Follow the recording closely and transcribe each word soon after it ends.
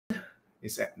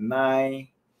It's at 9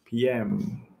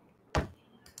 p.m.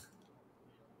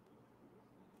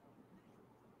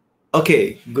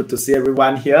 Okay, good to see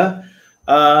everyone here.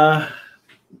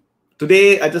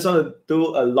 Today, I just want to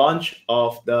do a launch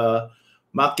of the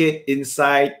Market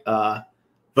Insight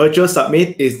Virtual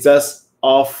Summit. It's just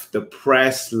off the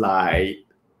press like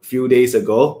a few days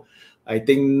ago. I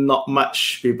think not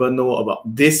much people know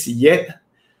about this yet.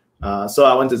 So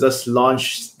I want to just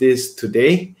launch this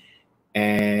today.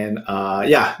 And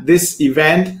yeah, this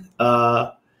event,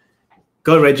 go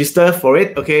register for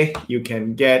it. Okay, you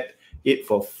can get it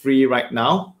for free right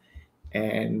now.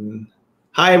 And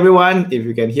hi everyone, if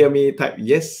you can hear me, type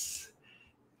yes.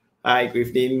 Hi, good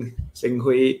evening, Seng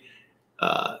Hui.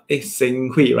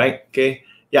 Seng Hui, right? Okay.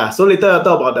 Yeah, so later I'll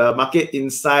talk about the Market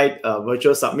Insight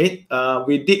Virtual Summit.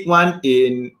 We did one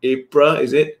in April,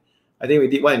 is it? I think we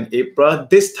did one in April.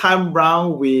 This time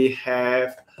round, we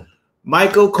have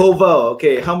Michael Koval.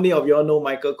 Okay, how many of you all know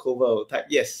Michael Koval? Type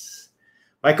yes.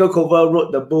 Michael Koval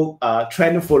wrote the book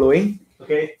Trend Following.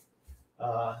 Okay,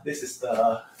 this is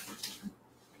the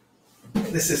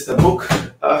book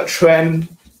Trend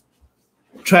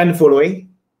Following.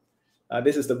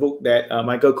 This is the book that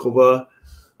Michael Koval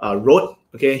wrote.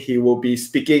 Okay, he will be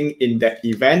speaking in that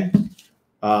event.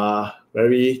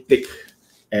 Very thick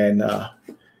and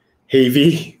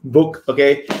heavy book.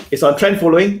 Okay, it's on trend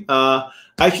following.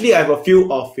 Actually, I have a few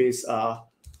of his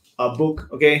book.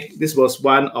 Okay, this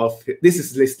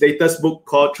is his latest book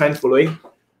called Trend Following.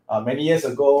 Many years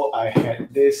ago, I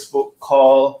had this book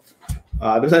called.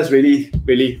 This one is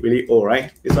really old,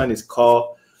 right? This one is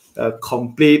called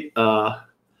Complete the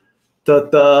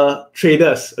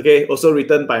Traders. Okay, also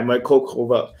written by Michael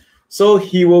Koval. So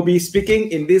he will be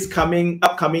speaking in this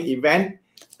upcoming event.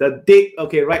 The date,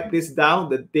 okay, write this down.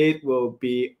 The date will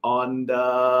be on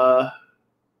the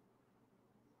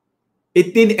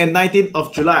 18th and 19th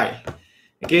of July.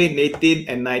 Okay, 18th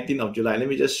and 19th of July. Let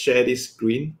me just share this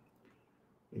screen.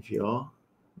 If you're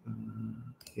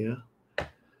here.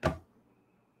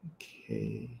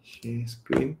 Okay, share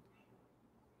screen.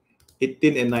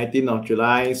 18th and 19th of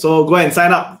July. So go and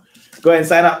sign up. Go and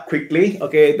sign up quickly.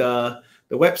 Okay, the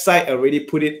website already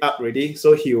put it up ready.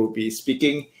 So he will be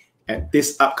speaking at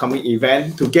this upcoming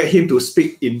event. To get him to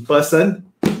speak in person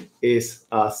is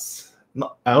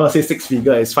not, I want to say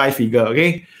 6-figure, it's 5-figure,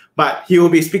 okay? But he will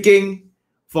be speaking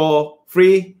for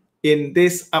free in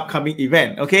this upcoming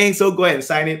event. Okay, so go and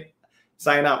sign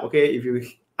up. Okay, if you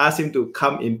ask him to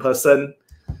come in person,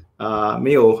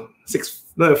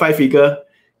 5-figure,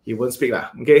 he won't speak lah.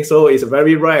 Okay, so it's a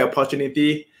very rare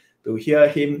opportunity to hear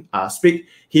him speak.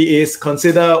 He is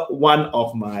considered one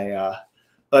of my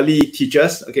early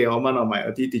teachers. Okay, or one of my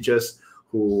early teachers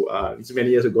who many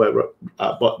years ago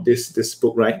I bought this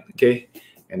book, right? Okay,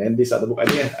 and then this other book. I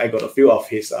think I got a few of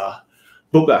his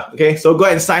book lah. Okay, so go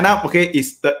and sign up. Okay,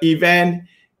 the event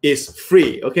is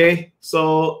free. Okay,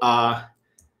 so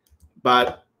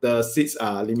but the seats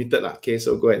are limited lah. Okay,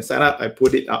 so go and sign up. I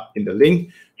put it up in the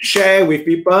link. Share with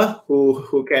people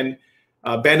who can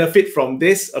benefit from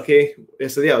this. Okay,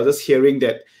 yesterday I was just hearing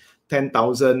that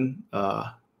 10,000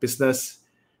 business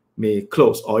may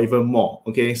close or even more.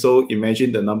 Okay, so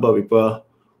imagine the number of people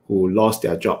who lost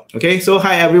their job. Okay, so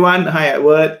hi everyone. Hi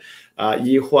Edward,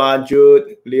 Yihua,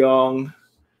 Jude, Leong,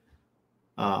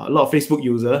 a lot of Facebook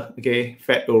user. Okay,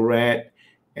 Fat Ored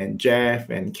and Jeff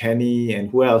and Kenny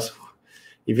and who else?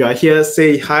 If you are here,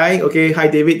 say hi. Okay, hi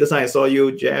David. This time I saw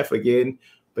you. Jeff again.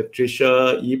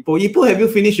 Patricia, Ipo, have you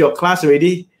finished your class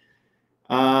already?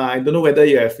 I don't know whether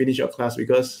you have finished your class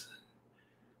because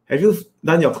have you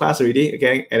done your class already?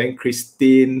 Okay, and then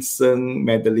Christine, Seng,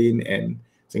 Madeline, and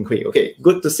Seng Hui. Okay,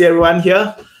 good to see everyone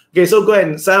here. Okay, so go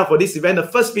and sign up for this event. The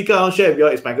first speaker I'll share with you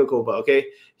is Michael Koval. Okay,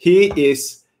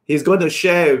 he's going to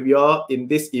share with you in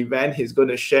this event. He's going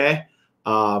to share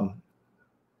what's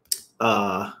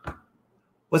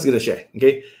he going to share?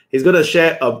 Okay, he's going to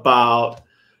share about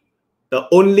the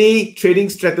only trading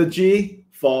strategy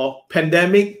for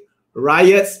pandemic,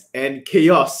 riots, and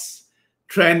chaos,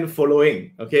 trend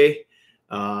following. Okay,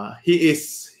 he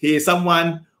is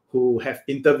someone who have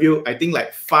interviewed, I think,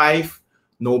 like 5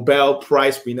 Nobel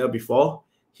Prize winner before.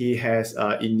 He has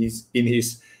in his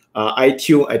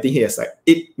iTunes, I think he has like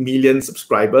 8 million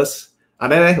subscribers.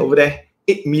 And then over there,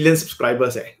 8 million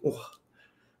subscribers. Oh.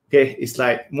 Okay, it's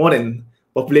like more than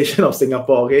population of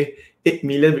Singapore. Okay, 8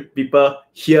 million people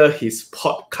hear his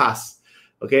podcast.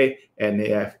 Okay, and they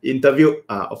have interviewed,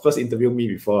 of course, interviewed me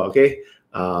before. Okay,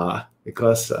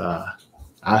 because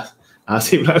ask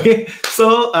him. Okay,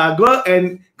 so go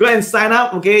and sign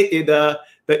up. Okay, the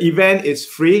event is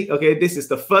free. Okay, this is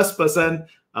the first person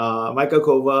Michael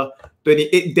Cover.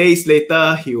 28 days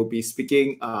later, he will be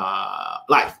speaking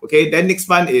live. Okay, then next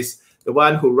month is the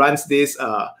one who runs this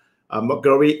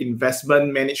McGrory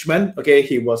Investment Management. Okay,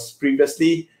 he was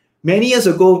previously, many years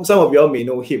ago, some of you all may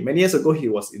know him. Many years ago, he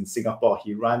was in Singapore.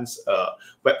 He runs a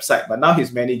website, but now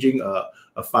he's managing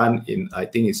a fund in, I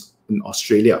think it's in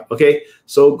Australia. Okay,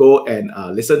 so go and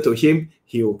listen to him.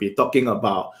 He will be talking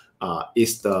about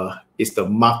is the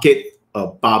market a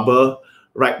bubble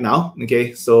right now?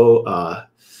 Okay, so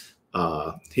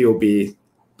he will be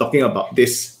talking about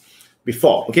this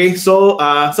before. Okay, so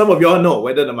some of you all know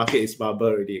whether the market is bubble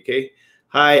already. Okay,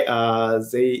 hi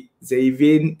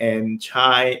Zavin and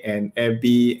Chai and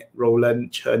Abby,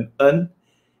 Roland, Chen En,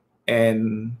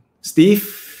 and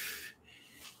Steve.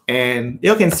 And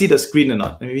you all can see the screen or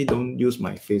not? Maybe don't use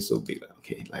my face so big.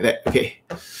 Okay, like that. Okay.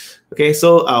 Okay,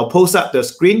 so I'll post up the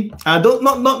screen. Not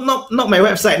my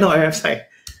website, not my website.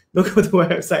 Don't go to my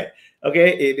website.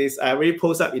 Okay, it is I already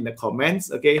post up in the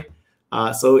comments. Okay.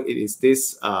 So it is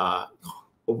this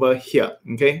over here.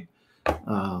 Okay.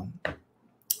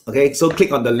 Okay, so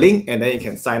click on the link and then you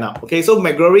can sign up. Okay, so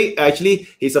McGrory actually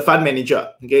he's a fund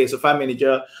manager. Okay, he's a fund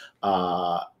manager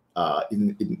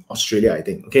in Australia, I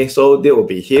think. Okay, so there will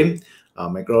be him.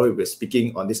 McGrory will be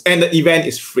speaking on this, and the event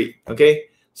is free. Okay,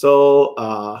 so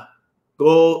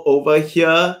go over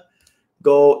here,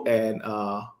 go and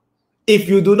if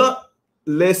you do not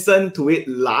listen to it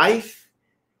live,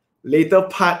 later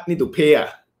part need to pay.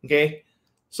 Okay,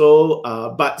 so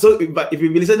but if you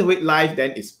listen to it live,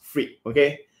 then it's free.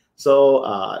 Okay, so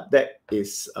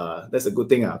that's a good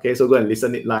thing. Okay, so go and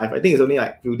listen it live. I think it's only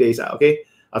like a few days. Okay.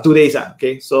 2 days.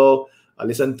 Okay, so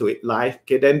listen to it live.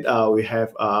 Okay, then we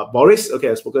have Boris. Okay,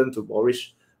 I've spoken to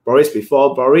Boris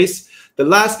before. Boris, the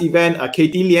last event,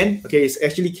 Katie Lian. Okay, it's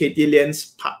actually Katie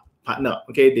Lian's partner.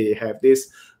 Okay, they have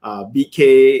this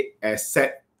BK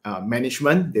Asset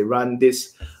Management. They run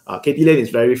this. Katie Lian is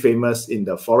very famous in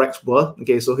the Forex world.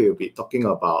 Okay, so he will be talking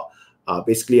about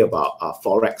basically about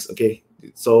Forex. Okay,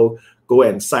 so go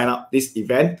and sign up this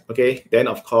event. Okay, then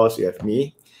of course you have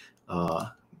me.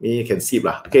 You can see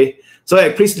lah. Okay, so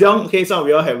Chris Leong. Okay, some of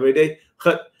you all have already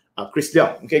heard Chris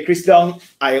Leong. Okay, Chris Leong,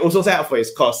 I also signed up for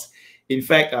his course. In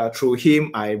fact, through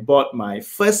him, I bought my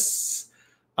first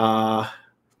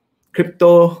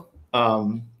crypto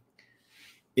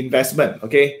investment.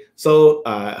 Okay, so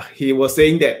he was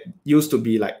saying that used to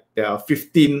be like there are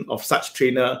 15 of such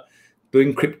trainer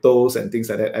doing cryptos and things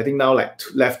like that. I think now like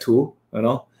left 2. You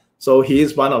know, so he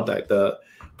is one of the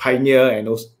pioneer and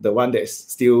also the one that's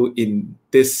still in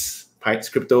this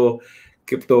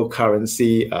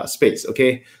cryptocurrency space.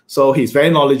 Okay, so he's very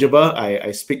knowledgeable.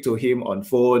 I speak to him on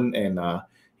phone and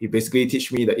he basically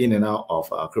teach me the in and out of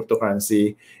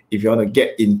cryptocurrency. If you want to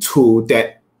get into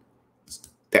the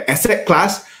asset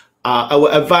class, I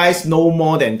would advise no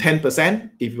more than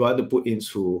 10%. If you want to put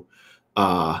into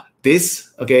this,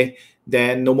 okay,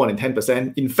 then no more than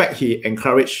 10%. In fact, he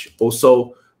encouraged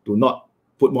also do not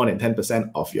put more than 10%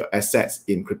 of your assets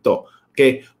in crypto.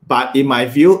 Okay, but in my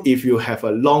view, if you have a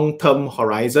long-term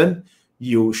horizon,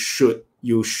 you should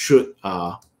do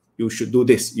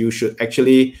this. You should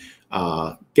actually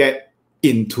get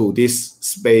into this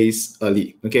space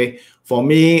early. Okay, for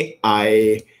me,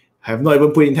 I have not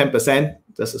even put in 10%,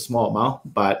 just a small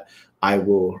amount, but I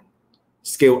will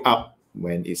scale up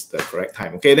when it's the correct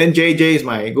time. Okay, then JJ is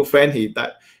my good friend. He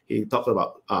talked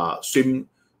about swim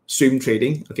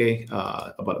trading, okay,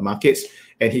 about the markets,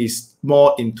 and he's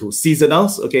more into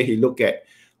seasonals. Okay, he look at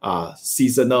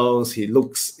seasonals. He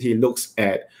looks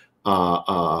at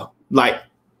like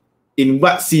in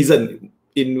what season,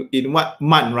 in what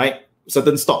month, right?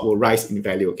 Certain stock will rise in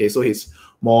value. Okay, so he's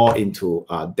more into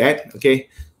that. Okay,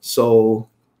 so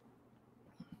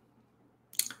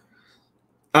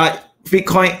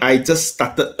Bitcoin, I just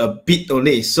started a bit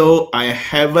only, so I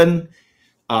haven't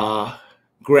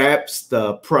grabs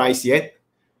the price yet,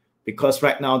 because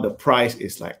right now the price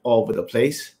is like all over the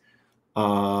place.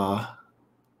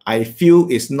 I feel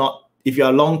it's not, if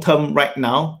you're long term right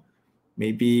now,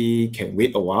 maybe can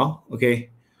wait a while. Okay,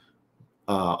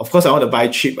 of course I want to buy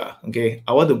cheap. Okay,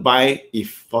 I want to buy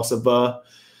if possible.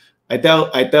 I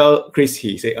tell Chris,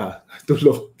 he say too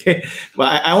low. Okay,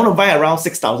 but I want to buy around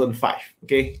 6,005.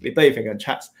 Okay, later if I can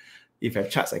charts. If I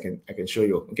have charts, I can show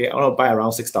you. Okay, I want to buy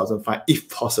around 6,005 if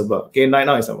possible. Okay, right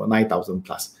now it's about 9,000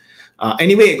 plus.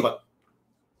 Anyway, I got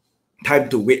time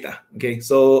to wait. Okay,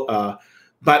 so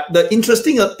but the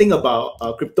interesting thing about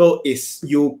crypto is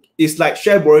it's like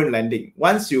share borrowing lending.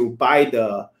 Once you buy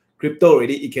the crypto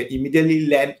already, it can immediately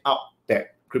lend out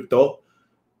that crypto.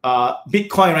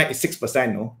 Bitcoin, right, is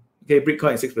 6%. No, okay,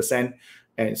 Bitcoin is 6%,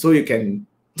 and so you can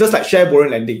just like share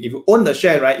borrowing lending. If you own the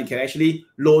share, right, you can actually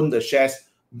loan the shares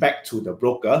back to the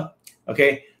broker.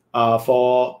 Okay,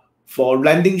 for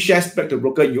lending shares back to the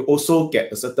broker, you also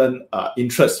get a certain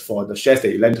interest for the shares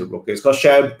that you lend to the broker. It's called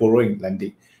share borrowing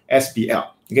lending, SBL.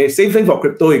 Okay, same thing for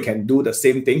crypto. You can do the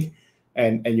same thing,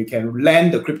 and you can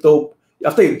lend the crypto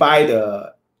after you buy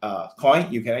the coin.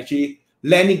 You can actually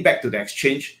lend it back to the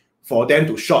exchange for them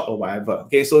to short or whatever.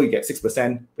 Okay, so you get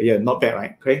 6% per year. Not bad,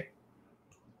 right? Okay.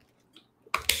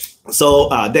 So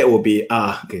that will be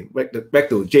okay. Back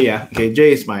to Jay. Okay,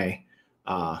 Jay is my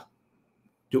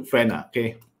good friend.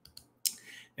 Okay,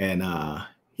 and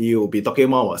he will be talking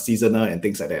more about seasonal and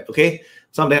things like that. Okay,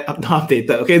 some of them not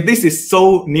updated. Okay, this is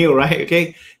so new, right?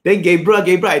 Okay, then Gabriel,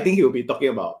 I think he will be talking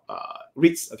about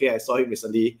REITs. Okay, I saw him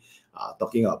recently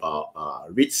talking about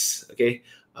REITs. Okay,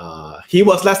 he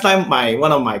was last time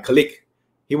one of my colleague.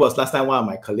 He was last time one of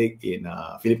my colleague in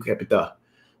Philip Capital.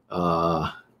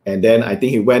 And then I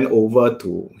think he went over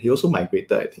to, he also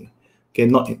migrated, I think. Okay,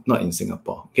 not in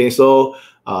Singapore. Okay, so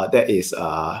that is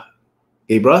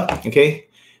Gabriel. Okay,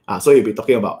 so he'll be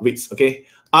talking about REITs. Okay,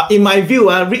 in my view,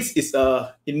 REITs is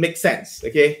it makes sense.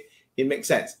 Okay, it makes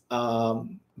sense.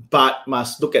 But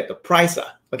must look at the price.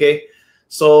 Okay,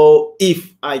 so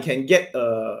if I can get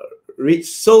a REITs,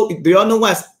 so do you all know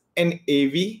what's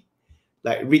NAV?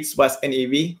 Like REITs, what's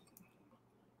NAV?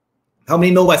 How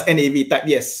many know what's NAV? Type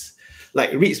yes.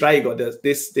 Like REITs, right? You got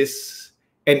this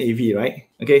NAV, right?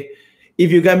 Okay. If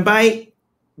you can buy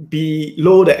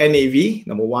below the NAV,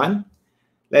 number one,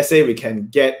 let's say we can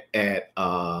get at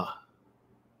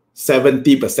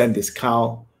 70%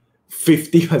 discount,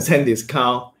 50%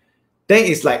 discount, then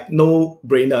it's like no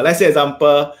brainer. Let's say,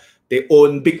 example, they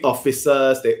own big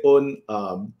offices, they own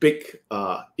big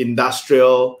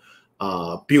industrial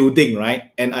building,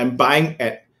 right? And I'm buying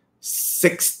at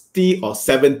 60 or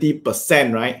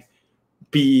 70%, right?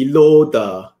 Below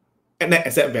the net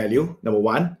asset value, number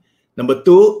one. Number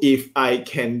two, if I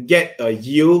can get a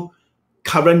yield,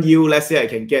 current yield, let's say I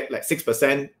can get like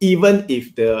 6%, even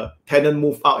if the tenant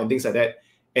move out and things like that,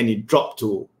 and it dropped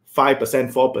to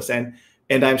 5%, 4%,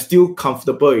 and I'm still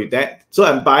comfortable with that. So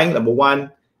I'm buying number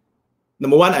one,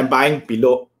 I'm buying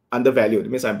below undervalued. It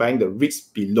means I'm buying the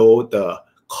REITs below the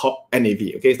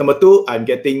NAV. Okay, so number two, I'm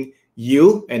getting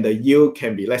yield, and the yield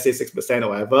can be, let's say 6% or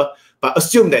whatever, but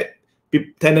assume that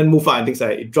tenant move out and things like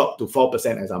that, it dropped to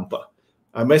 4%, example.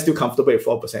 I'm still comfortable with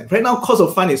 4%. Right now, cost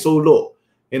of fund is so low,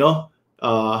 you know,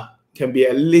 can be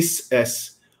at least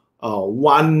as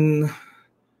one,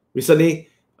 recently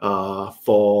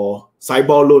for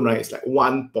SIBOR loan, right, it's like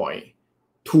 1.2%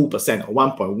 or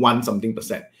 1.1 something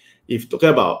percent. If talking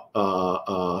about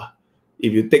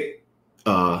if you take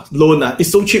loan,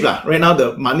 it's so cheap. Right now,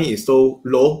 the money is so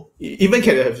low. Even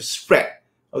can have spread.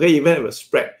 Okay, even have a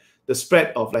spread. The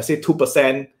spread of, let's say,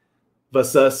 2%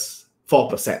 versus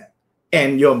 4%.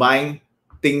 And you're buying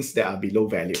things that are below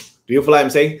value. Do you follow what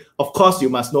I'm saying? Of course, you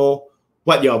must know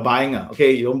what you're buying.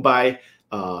 Okay, you don't buy,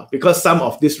 because some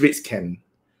of these REITs can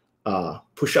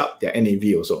push up their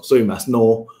NAV also. So you must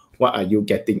know what are you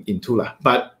getting into.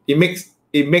 But it makes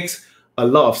a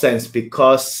lot of sense,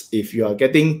 because if you are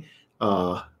getting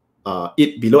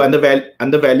it below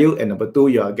undervalue, and number two,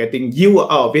 you are getting yield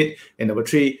out of it, and number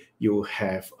three, you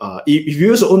have if you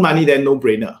use your own money, then no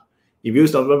brainer. If you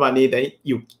use your own money, then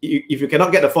if you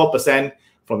cannot get the 4%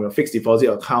 from your fixed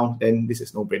deposit account, then this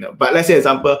is no brainer. But let's say,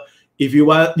 example, if you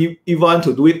want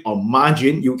to do it on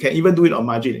margin, you can even do it on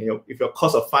margin. If your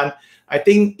cost of fund, I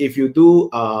think if you do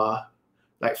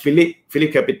like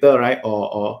Philip Capital, right,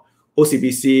 or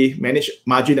OCBC managed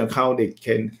margin account, they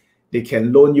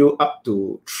can loan you up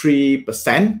to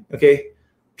 3%. Okay,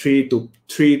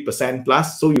 3%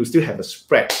 plus. So you still have a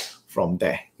spread from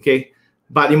there. Okay,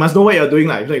 but you must know what you're doing.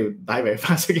 If not, you die very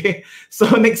fast. Okay, so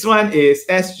next one is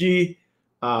SG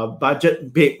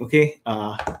Budget Babe. Okay,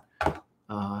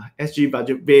 SG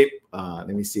Budget Babe. Let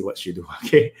me see what she do.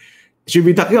 Okay, she'll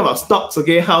be talking about stocks.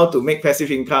 Okay, how to make passive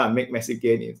income and make massive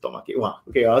gain in stock market. Wow.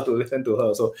 Okay, I have to listen to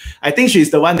her. So I think she's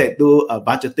the one that do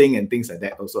budgeting and things like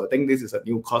that. Also, I think this is a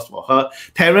new course for her.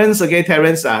 Terrence. Okay,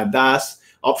 Terrence does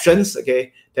options.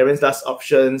 Okay, Terrence does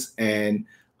options, and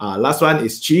last one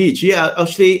is Chi. Chi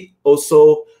actually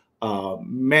also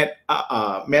met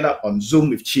up on Zoom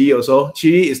with Chi also. Chi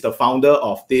is the founder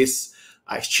of this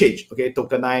exchange, okay,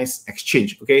 tokenized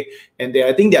exchange, okay, and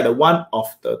I think they are the one of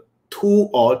the 2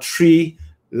 or 3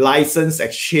 licensed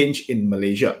exchange in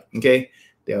Malaysia, okay.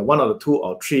 They are one of the 2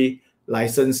 or 3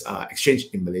 licensed exchange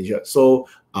in Malaysia. So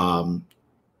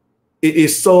it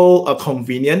is so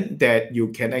convenient that you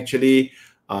can actually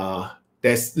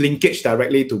there's linkage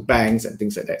directly to banks and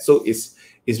things like that. So it's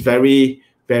very,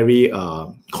 very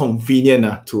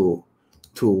convenient to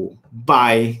to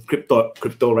buy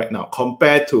crypto right now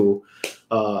compared to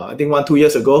I think 1-2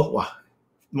 years ago. Wow,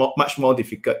 much more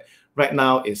difficult. Right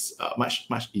now is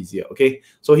much easier. Okay,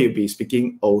 so he'll be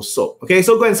speaking also. Okay,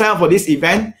 so go and sign up for this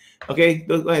event. Okay,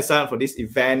 go and sign up for this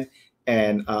event,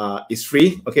 and it's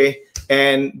free. Okay,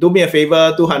 and do me a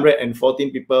favor,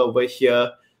 214 people over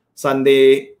here.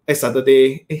 Saturday,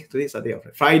 today's Saturday,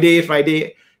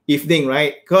 Friday evening,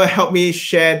 right? Go help me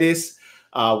share this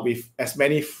with as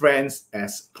many friends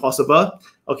as possible.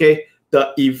 Okay,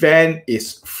 the event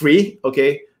is free.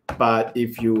 Okay, but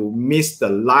if you miss the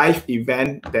live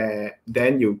event,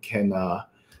 then you can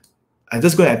I'm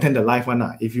just going to attend the live one.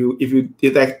 If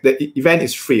the event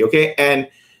is free, okay, and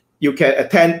you can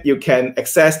attend, you can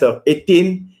access the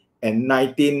 18 and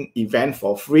 19 event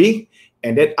for free.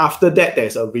 And then after that,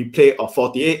 there's a replay of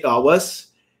 48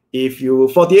 hours. If you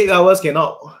 48 hours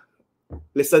cannot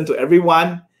listen to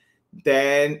everyone,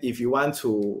 then if you want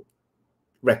to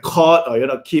record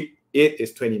or keep it,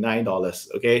 it's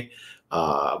 $29. Okay,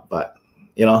 but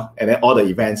and then all the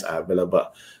events are available.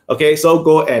 Okay, so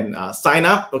go and sign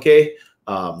up. Okay,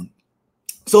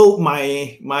 so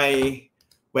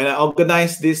when I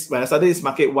organized this, when I started this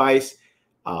MarketWise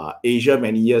Asia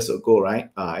many years ago, right?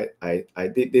 I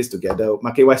did this together.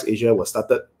 MarketWise Asia was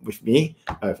started with me,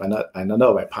 with another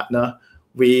of my partner.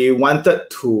 We wanted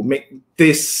to make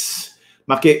this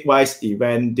MarketWise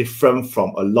event different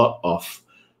from a lot of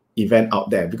event out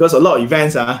there, because a lot of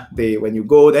events when you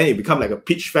go, then it become like a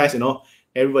pitch fest.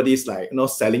 Everybody's like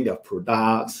selling their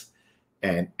products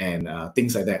and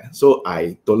things like that. So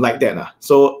I don't like that.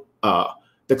 So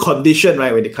the condition,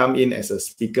 right, when they come in as a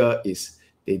speaker is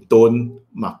they don't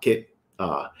market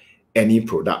any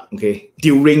product. Okay,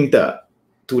 during the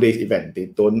 2 days event, they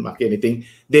don't market anything.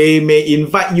 They may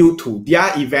invite you to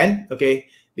their event. Okay,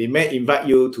 they may invite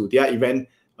you to their event.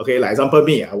 Okay, like example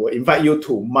me, I will invite you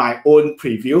to my own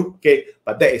preview. Okay,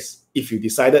 but that is if you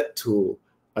decided to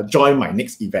join my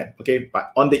next event. Okay,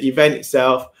 but on the event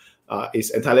itself,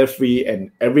 it's entirely free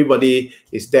and everybody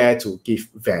is there to give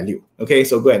value. Okay,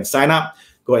 so go and sign up.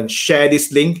 Go and share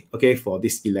this link, okay, for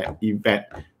this event.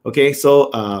 Okay,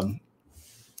 so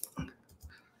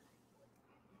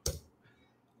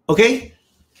okay,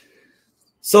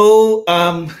 so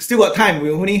still got time.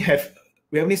 We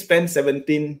only spent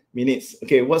 17 minutes.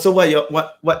 Okay, what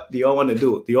do you all want to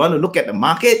do? Do you want to look at the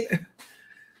market?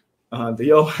 Do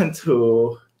you all want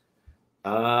to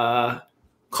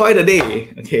call it a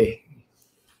day? Okay.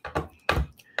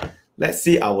 Let's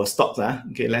see our stocks.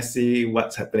 Okay, let's see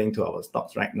what's happening to our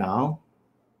stocks right now.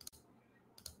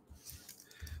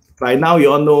 Right now,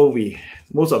 you all know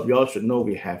most of you all should know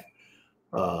we have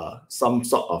some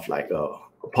sort of like a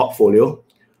portfolio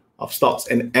of stocks,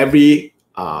 and every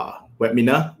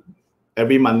webinar,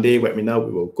 every Monday webinar,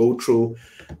 we will go through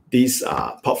this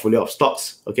portfolio of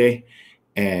stocks. Okay,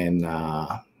 and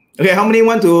okay, how many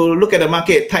want to look at the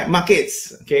market? Type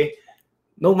markets. Okay,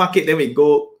 no market, then we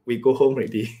go home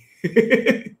already.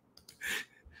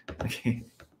 Okay,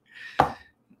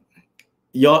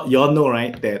 you all know,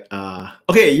 right, that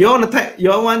okay, you all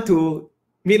want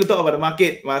me to talk about the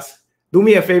market, must do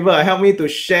me a favor, help me to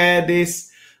share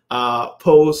this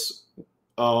post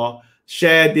or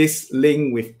share this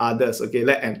link with others. Okay,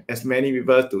 let as many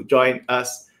people to join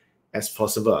us as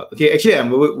possible. Okay, actually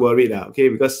I'm worried okay,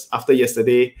 because after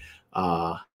yesterday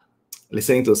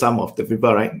listening to some of the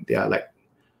people, right, they are like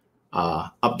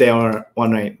up there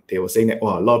one, right, they were saying that a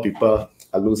lot of people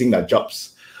are losing their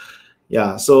jobs.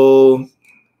 Yeah, so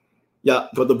yeah,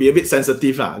 got to be a bit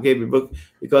sensitive, okay,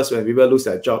 because when people lose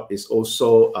their job, it's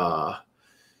also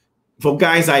for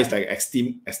guys, it's like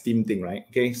esteem thing, right?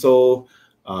 Okay, so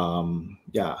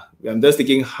yeah, I'm just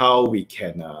thinking how we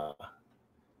can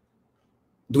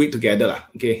do it together,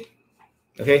 okay,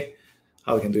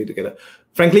 how we can do it together.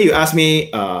 Frankly, you ask me,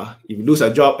 if you lose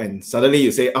a job and suddenly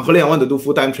you say, Uncle, I want to do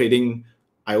full-time trading,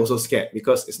 I also scared,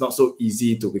 because it's not so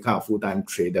easy to become a full-time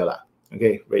trader.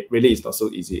 Okay, really, it's not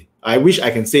so easy. I wish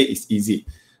I can say it's easy,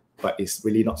 but it's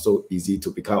really not so easy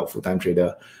to become a full-time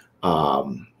trader.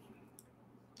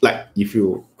 Like if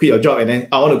you quit your job and then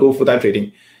I want to go full-time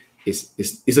trading,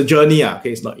 it's a journey.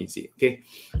 Okay, it's not easy. Okay,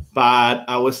 but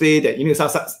I would say that you need to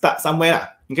start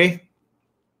somewhere. Okay.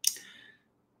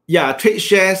 Yeah, trade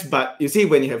shares, but you see,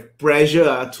 when you have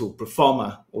pressure to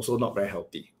perform, also not very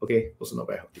healthy. Okay, also not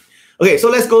very healthy. Okay, so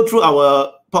let's go through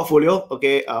our portfolio.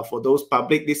 Okay, for those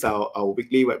public, this is our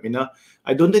weekly webinar.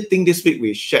 I don't think this week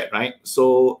we shared, right?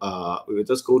 So we will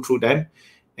just go through them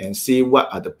and see what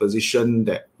are the position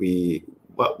that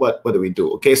what do we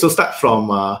do. Okay, so start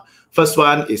from first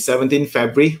one is 17th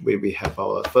February, where we have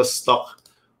our first stock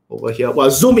over here.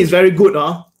 Well, Zoom is very good,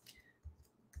 huh?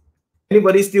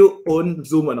 Anybody still own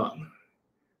Zoom or not?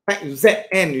 Type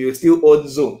ZN, you still own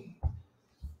Zoom.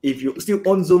 If you still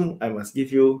own Zoom, I must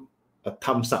give you a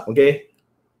thumbs up, okay?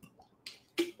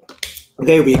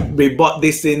 Okay, we bought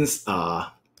this since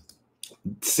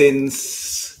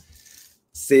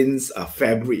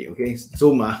February, okay?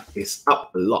 Zoom is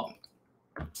up a lot.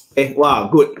 Okay, wow,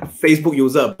 good. Facebook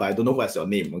user, but I don't know what's your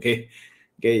name, okay?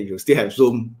 Okay, if you still have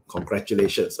Zoom,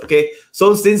 congratulations. Okay,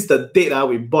 so since the date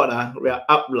we bought, we are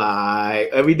up like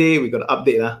every day we got to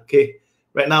update. Okay,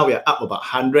 right now we are up about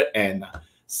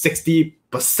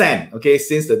 160%. Okay,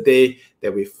 since the day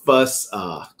that we first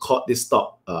caught this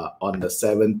stock on the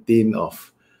 17th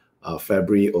of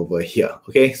February over here.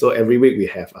 Okay, so every week we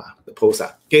have the post.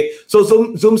 Okay, so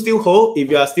Zoom still hold. If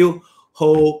you are still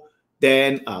hold,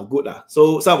 then good.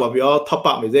 So some of you all top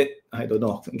up, is it? I don't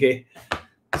know. Okay.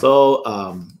 So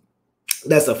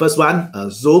that's the first one,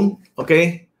 Zoom.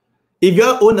 Okay, if you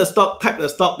own the stock, type the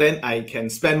stock, then I can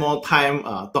spend more time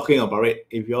talking about it.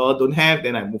 If you all don't have,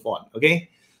 then I move on. Okay,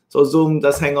 so Zoom,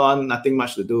 just hang on, nothing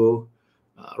much to do.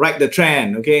 Ride the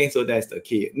trend. Okay, so that's the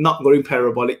key. Not going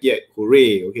parabolic yet,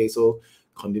 hooray. Okay, so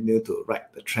continue to ride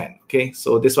the trend. Okay,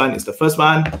 so this one is the first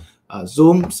one,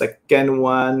 Zoom. Second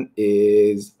one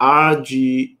is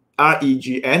REGN.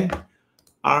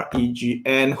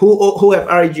 REGN. Who have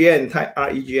REGN? Type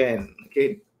REGN.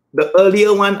 Okay. The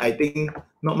earlier one, I think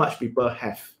not much people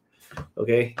have.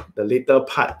 Okay. The later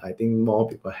part, I think more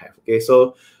people have. Okay.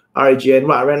 So REGN,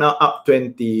 right now up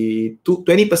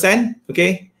 20%.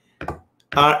 Okay.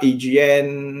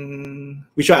 REGN,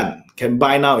 which one? Can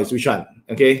buy now is which one?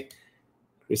 Okay.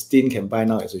 Christine can buy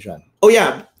now is which one? Oh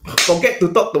yeah. Forget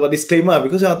to talk about disclaimer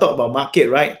because we want to talk about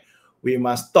market, right? We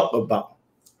must talk about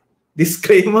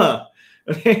disclaimer.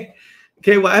 Okay,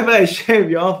 whatever I share with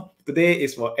you all today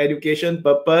is for education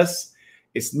purpose.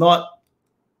 It's not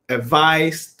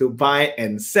advice to buy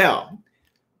and sell.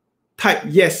 Type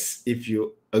yes if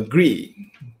you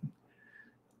agree.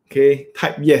 Okay,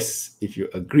 type yes if you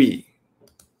agree.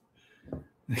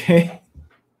 Okay,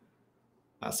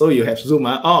 so you have Zoom.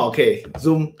 Oh, okay,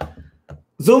 Zoom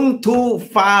too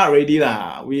far already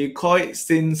lah. We call it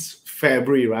since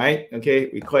February, right?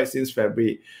 Okay, we call it since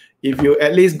February. If you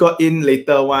at least got in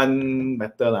later one,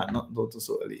 better lah, not go too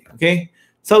so early. Okay,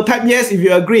 so type yes if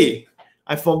you agree.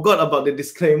 I forgot about the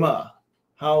disclaimer.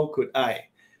 How could I?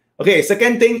 Okay,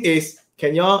 second thing is,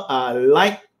 can y'all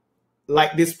like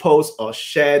this post or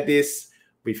share this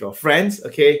with your friends?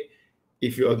 Okay,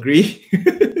 if you agree.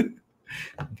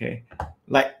 Okay,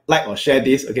 like or share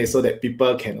this. Okay, so that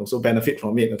people can also benefit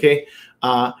from it. Okay,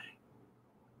 tell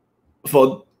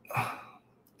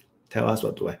us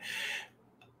what do I.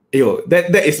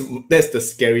 That's the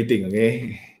scary thing,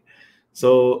 okay?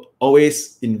 So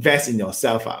always invest in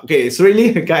yourself. Okay, it's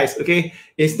really, guys, okay,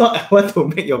 it's not I want to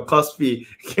make your cost fee,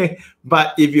 okay?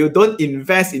 But if you don't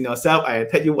invest in yourself, I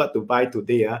tell you what to buy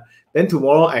today, then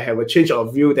tomorrow I have a change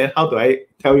of view, then how do I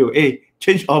tell you, hey,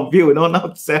 change of view,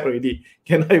 now sell already,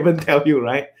 cannot even tell you,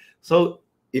 right? So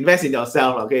invest in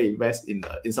yourself, okay? Invest in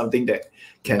something that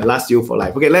can last you for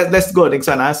life. Okay, let's go next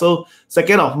one. So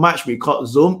 2nd of March, we called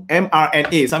Zoom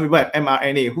mRNA. Some people have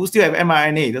mRNA. Who still have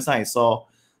mRNA? This one I saw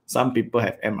some people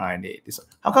have mRNA. This one.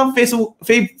 How come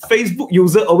Facebook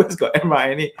user always got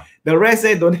mRNA? The rest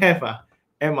they don't have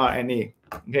mRNA.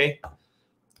 Okay.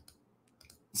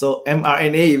 So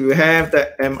mRNA, you have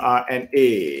the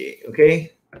mRNA.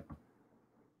 Okay.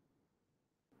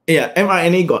 Yeah,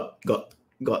 mRNA got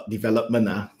development.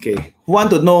 Okay, who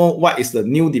want to know what is the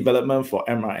new development for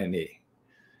mRNA?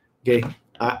 Okay,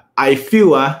 I feel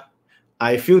that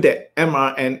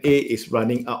mRNA is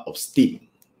running out of steam.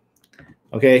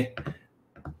 Okay,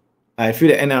 I feel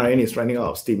that mRNA is running out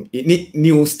of steam. It needs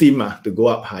new steam to go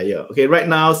up higher. Okay, right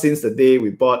now since the day we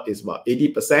bought is about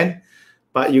 80%,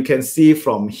 but you can see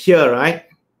from here, right?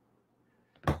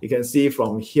 You can see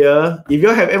from here. If you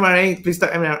have mRNA, please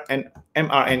type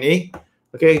mRNA.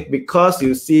 Okay, because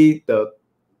you see the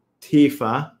teeth,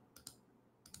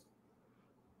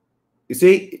 you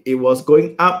see it was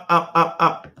going up.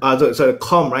 So the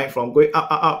com, right, from going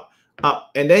up,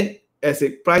 and then as the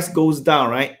price goes down,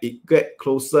 right, it get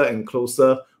closer and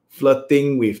closer,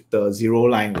 flirting with the zero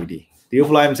line already. Do you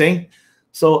follow what I'm saying?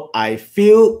 So I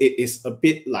feel it is a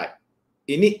bit like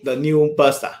it need the new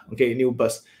burst, okay, new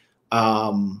burst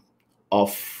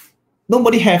of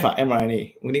nobody have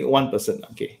mRNA, only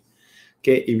 1%, okay.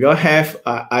 Okay, if you have,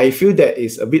 I feel that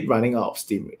it's a bit running out of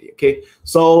steam already. Okay,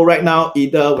 so right now,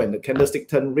 either when the candlestick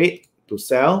turn red to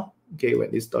sell, okay, when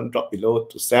this don't drop below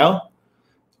to sell,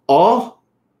 or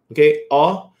when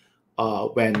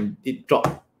it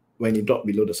drop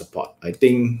below the support. I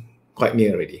think quite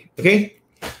near already. Okay.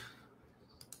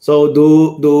 So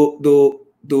do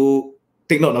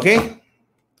take note, okay?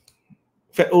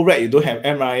 Oh, right, you don't have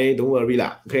MRA, don't worry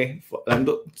lah, okay? For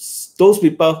those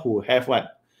people who have one,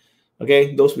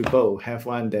 okay, those people who have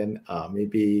one, then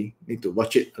maybe need to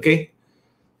watch it, okay?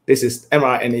 This is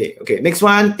mRNA. Okay, next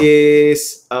one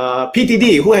is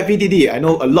PTD. Who have PTD? I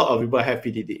know a lot of people have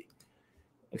PTD.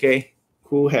 Okay,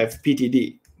 who have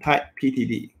PTD? Type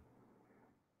PTD.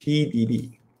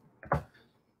 PTD.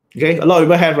 Okay, a lot of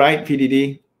people have, right?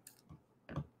 PTD.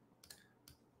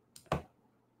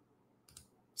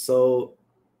 So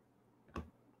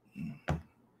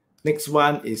next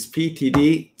one is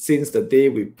PTD. Since the day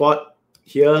we bought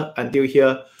here until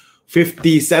here,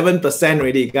 57%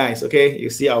 already, guys. Okay, you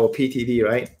see our PTD,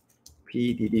 right?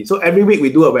 PTD. So every week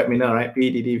we do a webinar, right?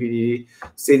 PTD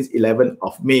since 11th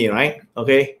of May, right?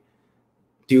 Okay.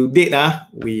 Till date,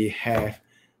 we have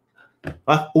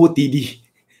OTD.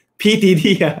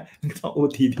 PTD, not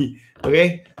OTD.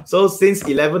 Okay. So since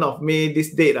 11th of May,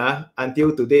 this date,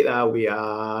 until to date, we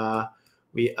are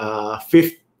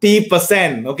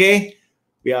 50%. Okay.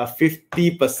 We are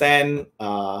 50%.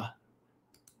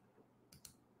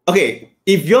 Okay.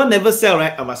 If you never sell,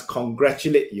 right, I must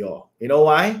congratulate you. You know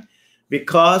why?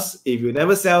 Because if you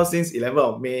never sell since 11th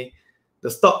of May,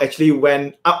 the stock actually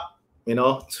went up, you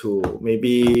know, to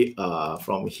maybe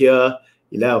from here,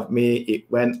 11th of May,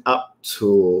 it went up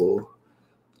to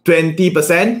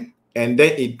 20%, and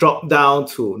then it dropped down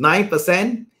to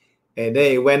 9%, and then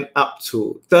it went up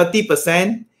to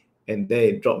 30%, and then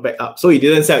it dropped back up. So you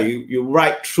didn't sell, you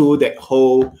ride through that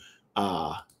whole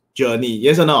journey.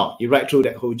 Yes or no? You ride through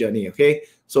that whole journey, okay?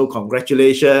 So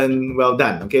congratulations, well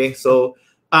done, okay? So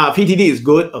PTD is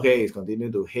good, okay? It's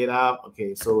continuing to head up,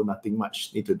 okay? So nothing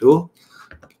much need to do.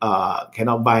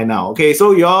 Cannot buy now, okay?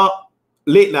 So you're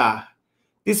late lah.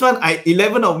 This one,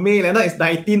 11th of May, now it's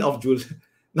 19th of June.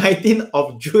 19th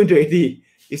of June already.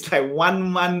 It's like 1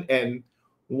 month and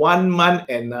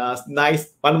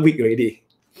nice 1 week already.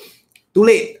 Too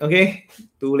late, okay?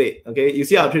 Too late, okay? You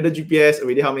see our trader GPS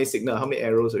already, how many signal, how many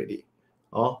arrows already?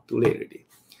 Oh, too late already.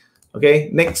 Okay,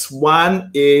 next one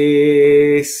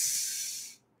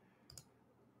is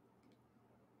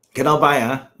cannot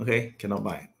buy, okay? Cannot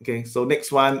buy. Okay, so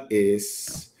next one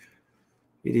is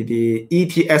the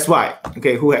ETSY.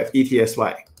 Okay, who have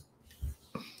ETSY?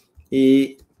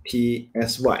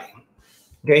 ETSY.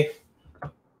 Okay.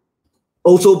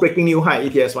 Also breaking new high,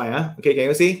 ETSY. Okay, can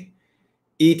you see?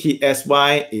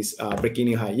 ETSY is breaking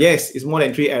new high. Yes, it's more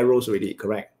than 3 arrows already,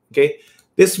 correct. Okay.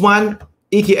 This one,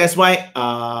 ETSY,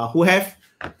 who have?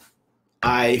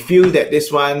 I feel that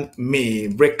this one may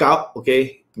break out,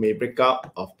 okay? May break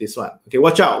out of this one. Okay,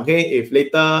 watch out, okay? If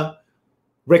later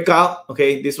breakout,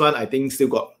 okay, this one I think still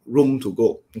got room to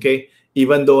go, okay?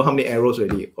 Even though how many arrows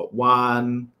already? Got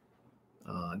 1,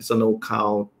 this one no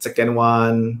count, second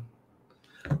one.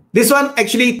 This one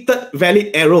actually third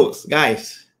valid arrows,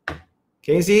 guys.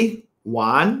 Can you see?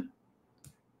 1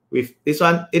 with this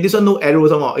one no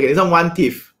arrows anymore. Okay, this one 1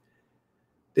 teeth.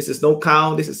 This is no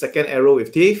count. This is second arrow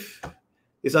with teeth.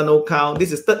 This one no count.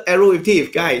 This is third arrow with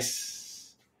teeth,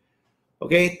 guys.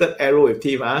 Okay, third arrow with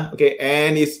teeth, okay,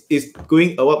 and it's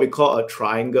going what we call a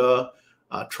triangle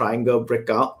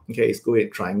breakout. Okay, it's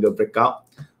going triangle breakout.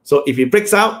 So if it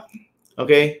breaks out,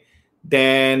 okay,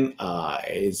 then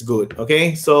it's good.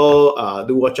 Okay, so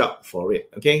do watch out for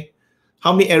it. Okay,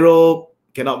 how many arrow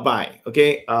cannot buy?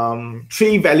 Okay,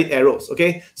 3 valid arrows.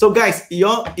 Okay, so guys,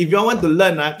 if you want to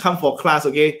learn, come for class.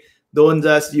 Okay, don't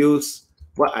just use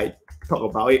what I talk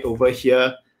about it over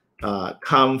here.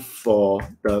 Come for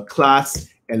the class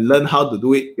and learn how to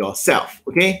do it yourself.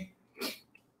 Okay,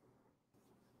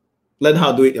 learn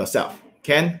how to do it yourself.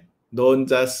 Don't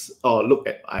just look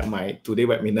at my today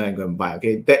webinar and go and buy.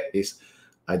 Okay, that is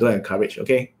I don't encourage.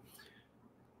 Okay,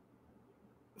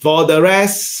 for the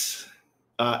rest,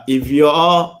 if you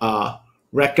all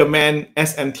recommend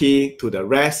SMT to the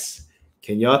rest,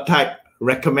 can you all type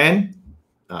recommend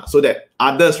so that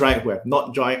others, right, who have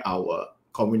not joined our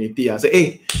community, say,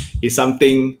 hey, it's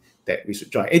something that we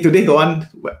should join. Hey, today go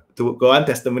on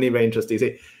testimony, very interesting.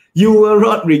 Say, you will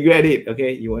not regret it.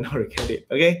 Okay, you will not regret it.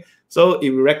 Okay, so if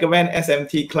you recommend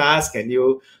SMT class, can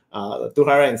you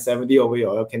 270 over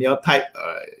here? Can you type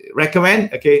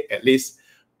recommend? Okay, at least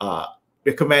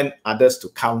recommend others to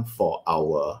come for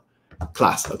our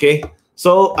class. Okay,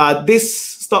 so this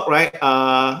stock, right,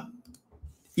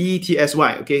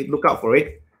 ETSY. Okay, look out for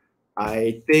it.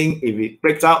 I think if it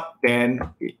breaks out, then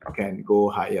it can go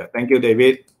higher. Thank you,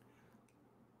 David.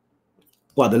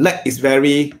 Wow, the lag is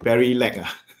very, very lag.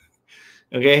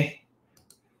 Okay.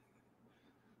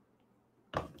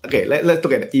 Okay, let's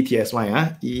look at the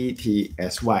ETSY.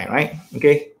 ETSY, right?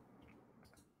 Okay.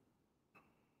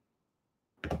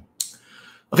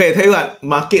 Okay, tell you what,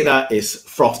 market is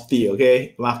frothy.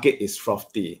 Okay, market is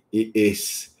frothy. It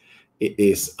is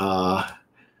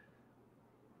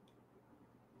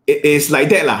like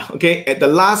that lah. Okay, at the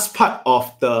last part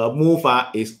of the move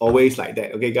is always like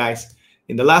that. Okay, guys,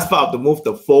 in the last part of the move,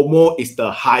 the FOMO is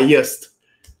the highest.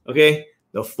 Okay,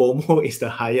 the FOMO is the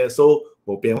highest. So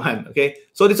one. Okay,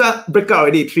 so this one breakout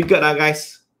already, triggered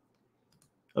guys.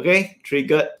 Okay,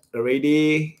 triggered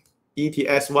already.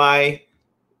 ETSY.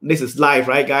 This is live,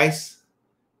 right, guys?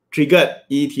 Triggered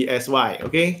ETSY.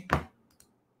 Okay.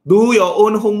 Do your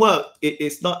own homework. It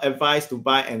is not advised to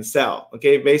buy and sell.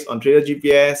 Okay, based on Trader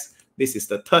GPS, this is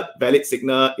the third valid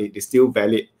signal. It is still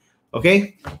valid.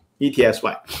 Okay,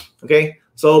 ETSY. Okay,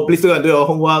 so please do your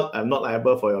homework. I'm not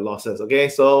liable for your losses. Okay,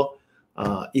 so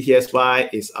ETSY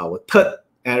is our third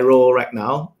arrow right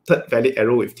now. Third valid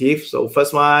arrow with teeth. So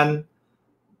first one,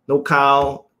 no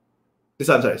count. This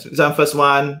one, sorry. This one first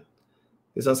one.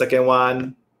 This one second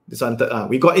one. This one third.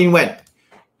 We got in when?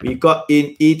 We got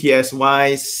in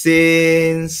ETSY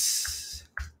since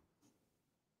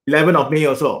 11th of May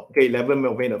also. Okay,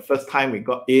 11th of May, the first time we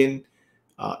got in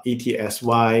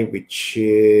ETSY, which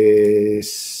is...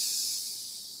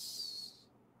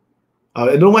 I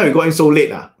don't know why we got in so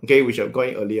late. Okay, we should have gone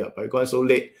in earlier, but we got in so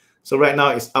late. So right now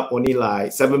it's up only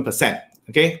like 7%.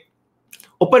 Okay,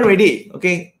 open ready.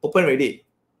 Okay, open ready.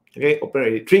 Okay, open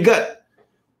ready. Triggered.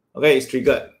 Okay, it's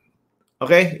triggered.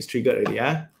 Okay, it's triggered already.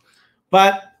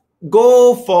 But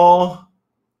go for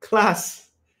class.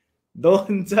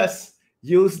 Don't just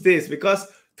use this because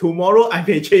tomorrow I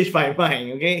may change my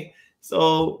mind. Okay,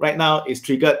 so right now it's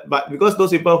triggered, but because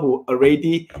those people who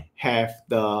already have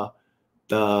already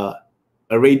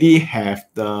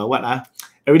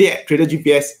at Trader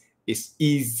GPS is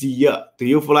easier. Do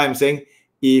you follow what I'm saying?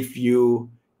 If you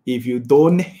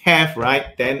don't have,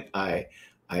 right, then I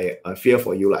fear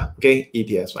for you lah. Okay,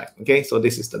 ETS, right? Okay, so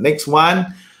this is the next one.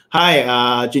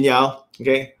 Hi, Jin Yao.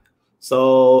 Okay,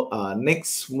 so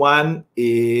next one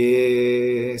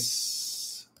is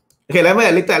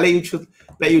let you choose.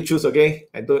 Let you choose. Okay,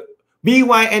 I do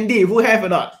BYND. Who have or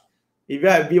not? If you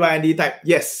have BYND type,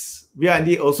 yes,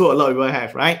 BYND also a lot of people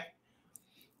have, right?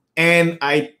 And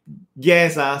I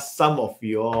guess some of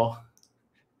your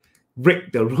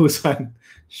break the rules one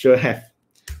sure have.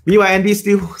 BYND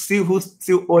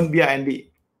still own BYND.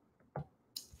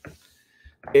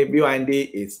 Okay,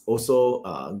 BYND is also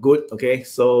good. Okay,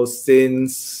 so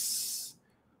since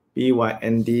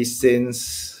BYND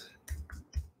since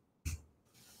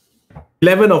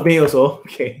 11th of May also.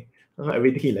 Okay,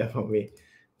 everything 11th of May.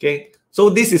 Okay, so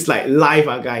this is like live,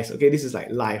 guys. Okay, this is like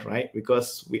live, right?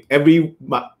 Because every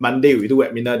Monday we do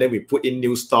webinar, then we put in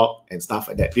new stock and stuff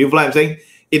like that. Do you follow what I'm saying?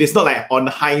 It is not like on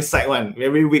hindsight one.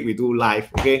 Every week we do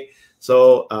live. Okay,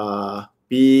 so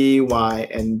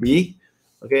BYND.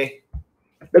 Okay.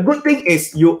 The good thing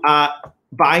is you are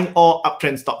buying all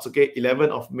uptrend stocks. Okay,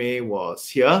 11th of May was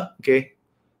here. Okay,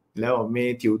 11th of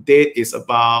May till date is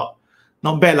about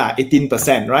not bad lah,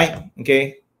 18%, right?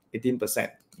 Okay,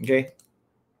 18%. Okay.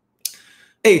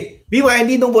 Hey,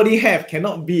 BYND nobody have,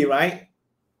 cannot be, right?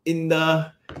 In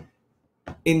the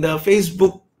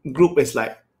Facebook group, it's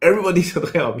like everybody's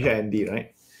talking about BYND,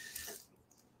 right?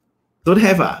 Don't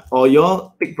have or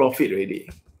your take profit already.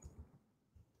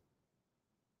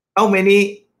 How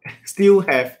many still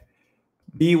have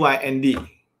BYND?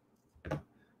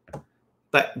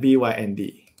 Type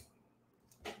BYND.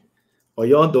 Or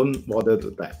y'all don't bother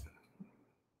to type.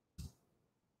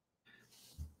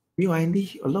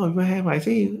 BYND, a lot of people have. I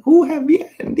say, who have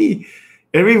BYND?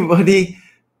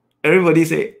 Everybody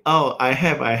say, oh, I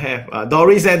have.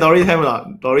 Doris have or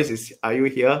not? Doris are you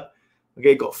here?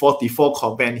 Okay, got 44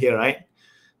 comment here, right?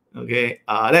 Okay,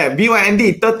 then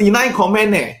BYND, 39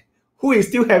 comment. Who is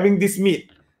still having this meet?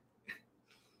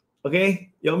 Okay,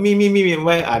 your me,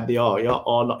 where are they all? You're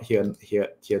all not here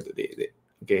today.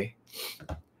 Okay.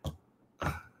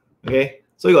 Okay,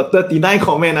 so you got 39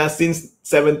 comments since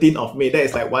 17th of May. That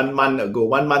is like 1 month ago,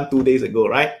 1 month, 2 days ago,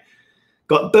 right?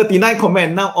 Got 39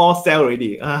 comments, now all sell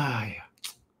already. Oh,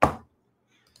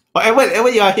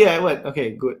 Edward, you are here, Edward.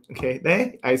 Okay, good. Okay,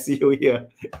 there, I see you here.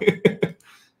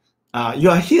 You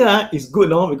are here is good,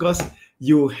 no? Because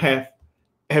you have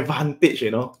advantage, you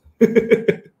know.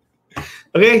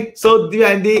 Okay, so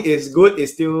DND is good.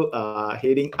 It's still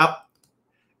heading up.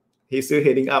 He's still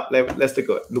heading up. Let's take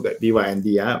a look at BYND.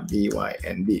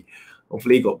 BYND.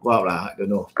 Hopefully got go up lah. I don't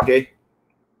know. Okay.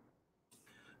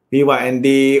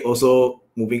 BYND also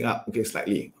moving up. Okay,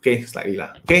 slightly. Okay, slightly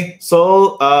lah. Okay.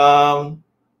 So up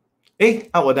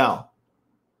or down?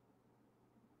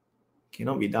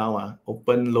 Cannot be down.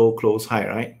 Open, low, close, high,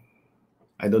 right?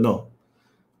 I don't know.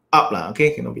 Up lah.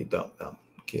 Okay, cannot be down.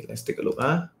 Okay, let's take a look.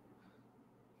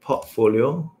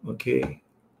 Portfolio. Okay.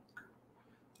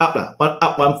 Up lah.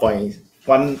 Up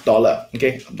 $1.1.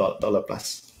 Okay, dollar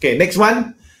plus. Okay, next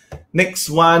one. Next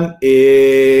one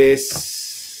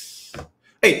is,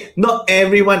 hey, not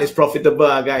everyone is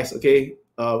profitable, guys. Okay,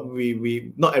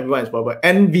 we not everyone is profitable.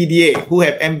 NVDA. Who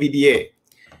have NVDA?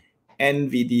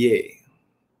 NVDA.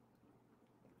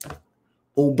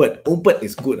 Obert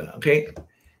is good. Okay,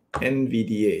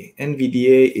 NVDA.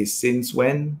 NVDA is since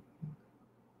when?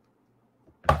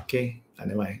 Okay,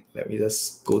 anyway, let me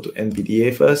just go to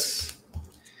NVDA first.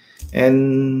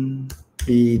 NVDA.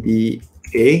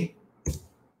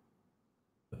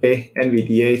 Okay,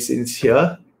 NVDA since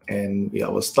here, and we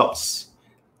have our stops.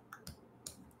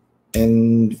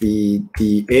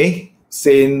 NVDA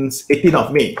since 18th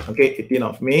of May. Okay, 18th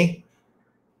of May.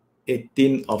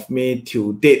 18th of May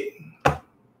to date.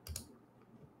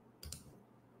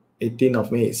 18th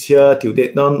of May is here till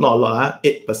date. No, not a lot.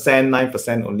 8%,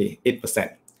 9% only.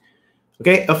 8%.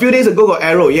 Okay, a few days ago got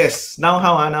arrow. Yes. Now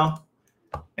how? Now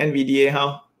NVDA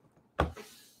how?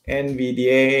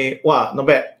 NVDA. Wow, not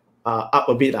bad. Up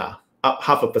a bit. Up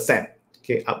 0.5%.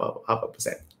 Okay, up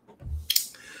 0.5%.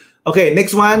 Okay,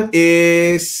 next one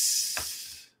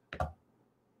is.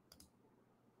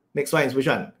 Next one is which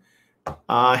one?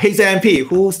 HZNP.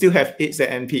 Who still have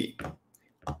HZNP?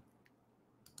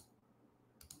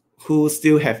 Who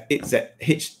still have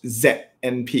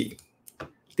HZNP? I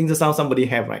think just now somebody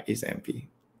have, right? HZNP.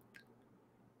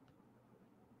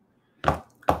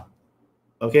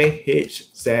 Okay,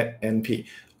 HZNP.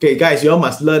 Okay, guys, you all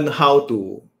must learn how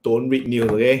to don't read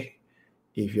news, okay?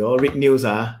 If you all read news,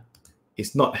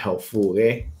 it's not helpful,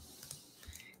 okay?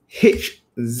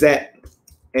 HZNP,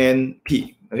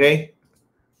 okay?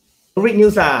 Read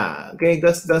news, okay?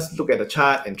 Just look at the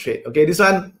chart and trade. Okay, this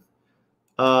one,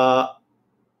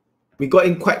 we got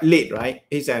in quite late, right?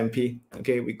 HZNP.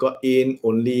 Okay, we got in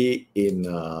only in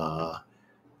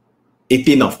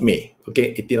 18th of May.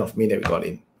 Okay, 18th of May that we got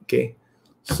in. Okay,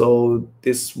 so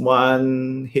this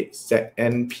one hit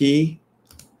ZNP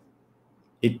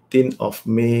 18th of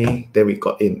May. Then we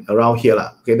got in around here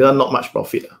lah. Okay, there's not much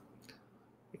profit.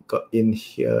 We got in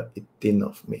here 18th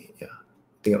of May. Yeah,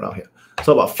 I think around here.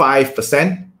 So about 5%,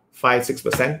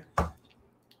 5-6%.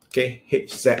 Okay,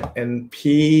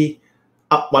 HZNP.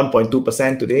 Up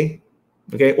 1.2% today.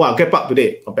 Okay, wow, kept up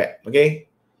today. Not bad. Okay,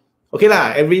 okay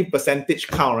lah. Every percentage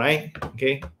count, right?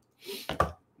 Okay.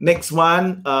 Next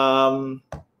one,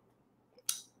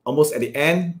 almost at the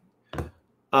end.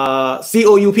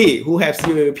 COUP. Who have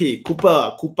COUP?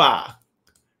 Coupa.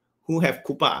 Who have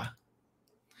Coupa?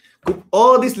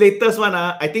 All this latest one,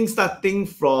 I think starting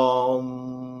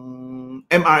from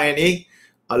mRNA,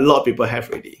 a lot of people have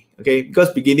already. Okay,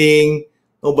 because beginning.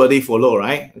 Nobody follow,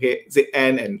 right? Okay,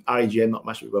 ZN and REGN, not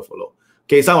much people follow.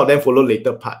 Okay, some of them follow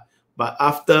later part. But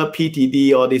after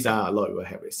PTD, all these, a lot of people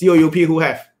have it. COUP, who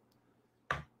have?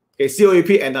 Okay, COUP,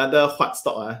 another hot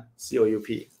stock.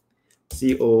 COUP.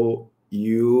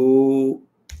 COUP,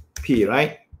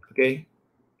 right? Okay.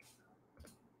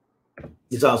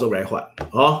 This one also very hot.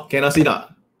 Oh, cannot see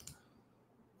that.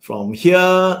 From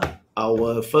here,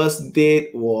 our first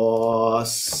date was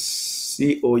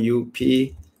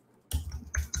COUP.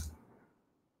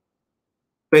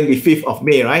 25th of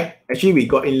May, right? Actually, we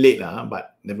got in late,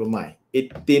 but never mind.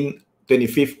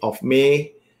 25th of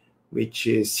May, which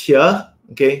is here.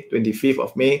 Okay, 25th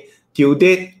of May. Till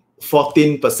date,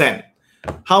 14%.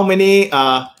 How many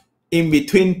in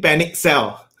between panic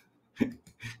sell?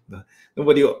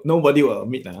 Nobody will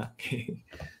admit. Okay.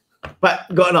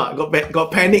 But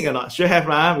got panic or not? Should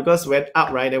have, because went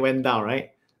up, right? They went down,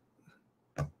 right?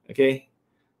 Okay.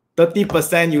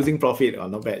 30% using profit. Oh,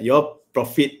 not bad. Your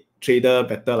profit trader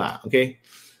better lah. Okay.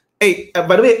 Hey,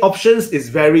 by the way, options is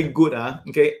very good.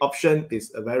 Okay, option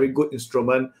is a very good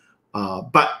instrument.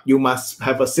 But you must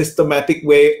have a systematic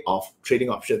way of trading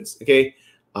options. Okay.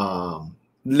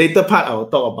 Later part I will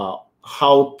talk about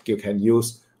how you can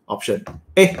use option.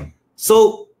 Hey,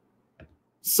 so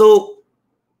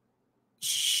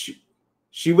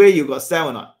Shiwei, you got sell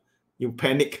or not? You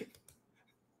panic.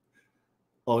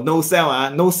 Oh, no sell,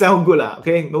 no sell good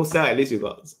okay, no sell, at least you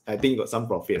got, I think you got some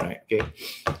profit, right? Okay,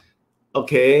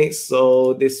 okay,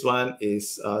 so this one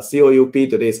is COUP.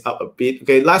 Today is up a bit.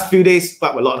 Okay, last few days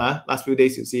up a lot. Last few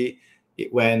days you see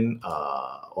it went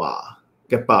wow,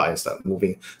 get out and start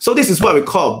moving. So this is what we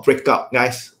call breakout,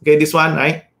 guys. Okay, this one,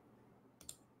 right,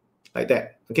 like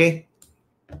that. Okay,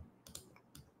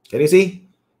 can you see?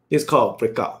 This is called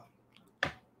breakout.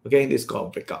 Okay, this is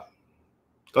called breakout.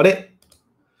 Got it?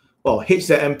 Oh,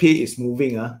 HZNP is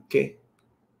moving. Okay.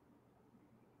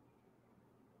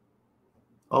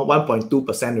 Oh,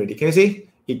 1.2% already. Can you see?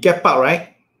 it gap out,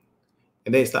 right?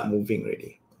 And then it start moving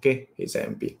already. Okay, it's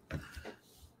MP.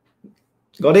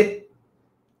 Got it?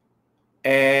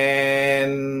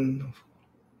 And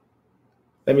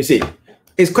let me see.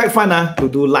 It's quite fun to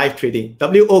do live trading.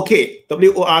 WORK.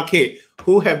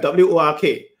 Who have WORK?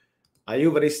 Are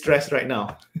you very stressed right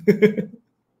now?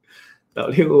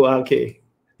 WORK.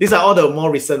 These are all the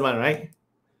more recent one, right?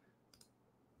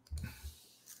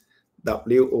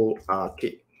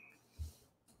 WORK.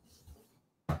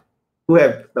 Who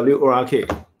have WORK?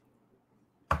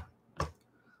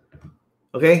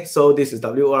 Okay, so this is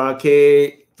WORK.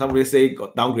 Somebody say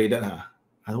got downgraded.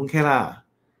 I don't care lah.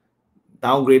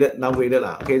 Downgraded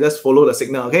lah. Okay, just follow the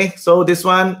signal. Okay, so this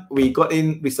one we got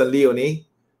in recently only.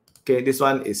 Okay, this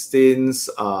one is since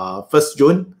 1st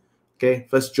June. Okay,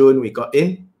 1st June we got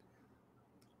in.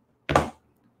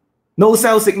 No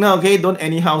sell signal. Okay, don't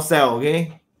anyhow sell.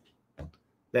 Okay,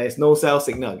 there is no sell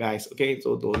signal, guys. Okay,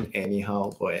 so don't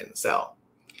anyhow go and sell.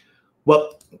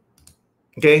 Work.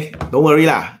 Okay, don't worry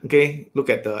lah. Okay, look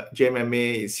at the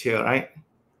GMMA is here, right?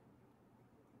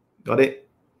 Got it?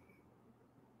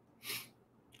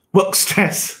 Work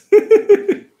stress.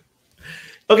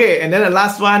 Okay, and then the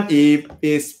last one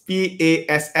is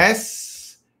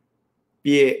PASS.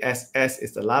 PASS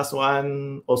is the last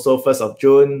one, also 1st of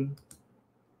June.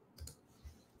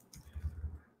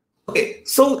 Okay,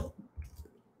 so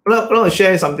I want to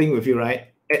share something with you,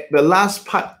 right? At the last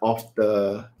part of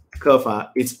the curve,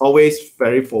 it's always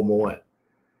very FOMO.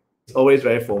 It's always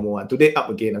very FOMO. Today up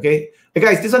again, okay? Hey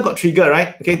guys, this one got triggered,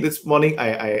 right? Okay, this morning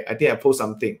I think I post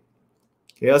something.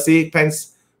 Okay, you see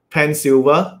Pen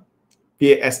Silver,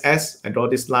 PASS. I draw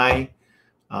this line.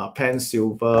 Pen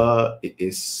Silver, it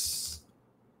is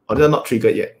not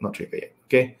triggered yet. Not triggered yet.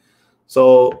 Okay,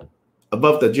 so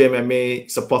above the GMMA,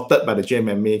 supported by the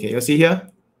GMMA. Can you see here?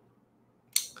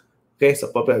 Okay,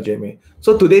 supported by the GMMA.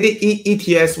 So today the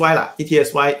ETSY lah.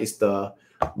 ETSY is the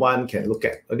one can look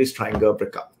at this triangle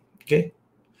breakout. Okay,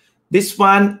 this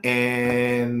one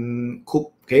and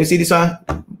Cook. Can you see this one?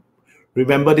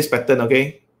 Remember this pattern,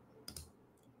 okay?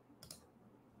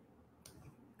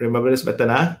 Remember this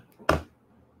pattern,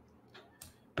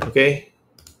 okay?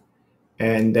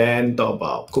 And then talk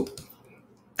about Cook.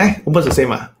 Almost the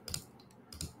same,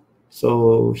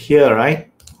 So here,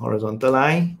 right? Horizontal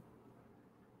line.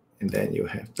 And then you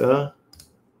have the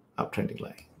uptrending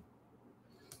line.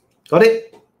 Got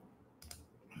it?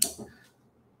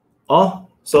 Oh,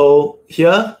 so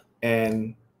here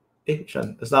and which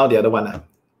one? It's now the other one.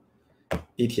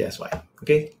 ETSY.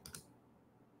 Okay.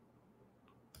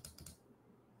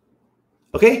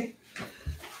 Okay.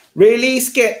 Really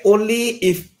scared only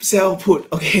if sell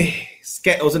put. Okay.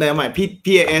 Scared also never mind.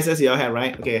 PASS you all have,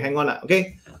 right? Okay, hang on.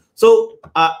 Okay. So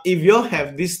if you all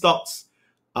have these stocks,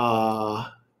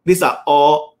 these are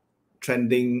all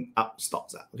trending up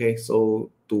stocks. Okay, so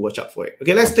to watch out for it.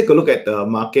 Okay, let's take a look at the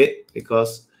market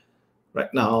because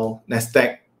right now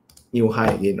Nasdaq new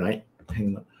high again, right?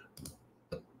 Hang on.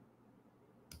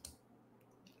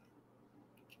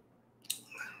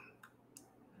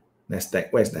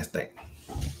 Nasdaq, where's Nasdaq?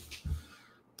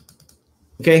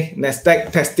 Okay,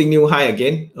 Nasdaq testing new high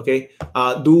again. Okay,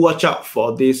 do watch out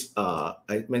for this.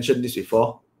 I mentioned this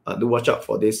before. Do watch out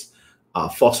for this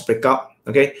false breakout.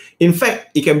 Okay, in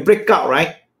fact, it can break out,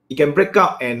 right? It can break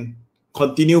out and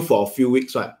continue for a few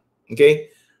weeks, right? Okay,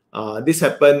 this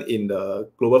happened in the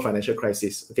global financial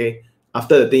crisis. Okay,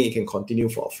 after the thing, it can continue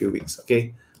for a few weeks.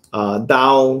 Okay,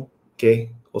 down.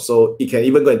 Okay, also it can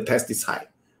even go and test this high.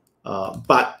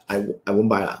 But I won't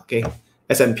buy that. Okay,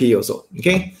 S&P also.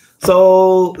 Okay,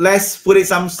 so let's put in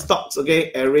some stocks.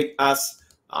 Okay, Eric asks,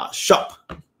 shop,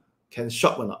 can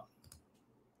shop or not?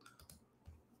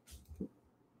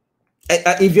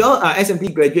 If you're S&P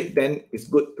graduate, then it's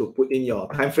good to put in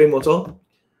your time frame also.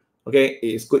 Okay,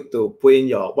 it's good to put in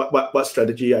your what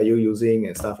strategy are you using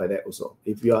and stuff like that also.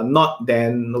 If you are not,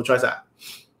 then no choice.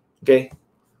 Okay,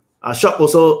 shop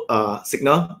also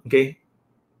signal. Okay,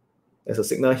 there's a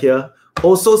signal here,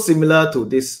 also similar to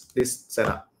this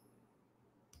setup.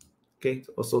 Okay,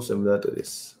 also similar to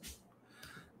this.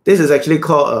 This is actually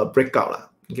called a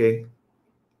breakout. Okay.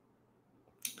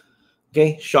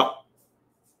 Okay, shop.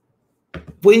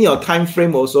 Put in your time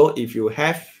frame also if you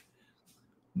have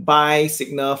buy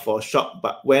signal for short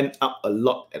but went up a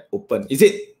lot at open. Is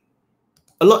it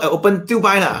a lot at open? Still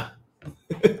buy lah.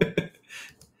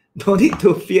 Don't need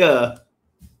to fear.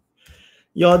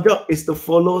 Your job is to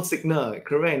follow signal,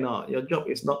 correct or not? Your job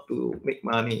is not to make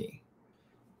money.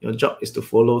 Your job is to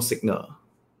follow signal.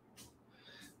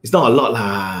 It's not a lot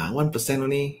lah, 1%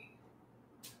 only.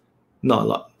 Not a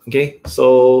lot. Okay,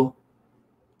 so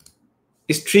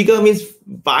it's trigger means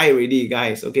buy already,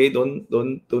 guys. Okay, don't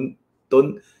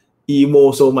don't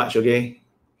emo so much, okay?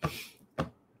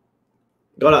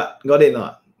 Got it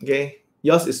not? Okay.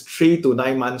 Yours is 3 to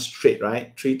 9 months straight,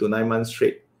 right? 3 to 9 months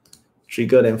straight.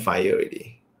 Trigger then fire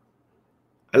already.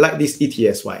 I like this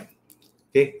ETSY.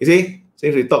 Okay, you see?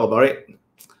 Since we talk about it.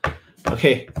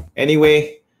 Okay.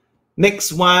 Anyway,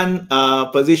 next one,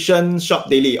 position short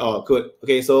daily. Oh, good.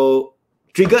 Okay, so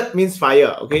triggered means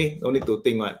fire. Okay, no need to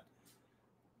think one.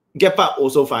 Gap up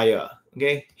also fire.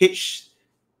 Okay, H.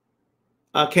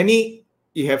 Kenny,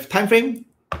 you have time frame,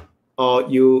 or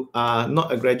you are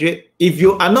not a graduate? If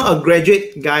you are not a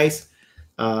graduate, guys,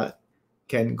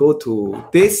 can go to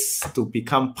this to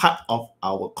become part of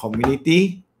our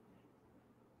community.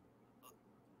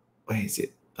 Where is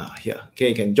it? Here. Okay,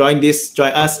 you can join us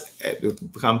to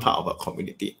become part of our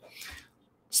community.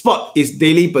 Spot is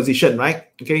daily position,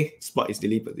 right? Okay, spot is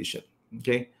daily position.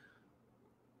 Okay.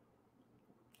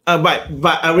 But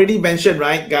I already mentioned,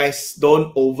 right, guys,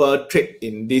 don't over trade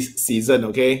in this season.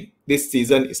 Okay, this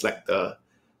season is like the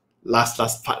last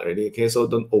part already. Okay, so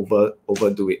don't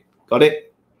overdo it. Got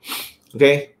it?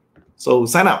 Okay, so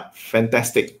sign up.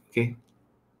 Fantastic. Okay,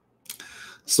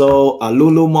 so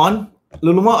Lululemon,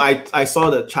 I saw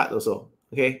the chart also.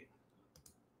 Okay,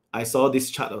 I saw this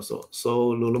chart also.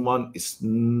 So Lululemon is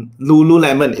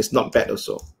Lululemon is not bad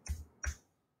also.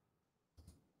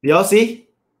 Y'all see?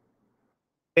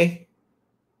 Okay,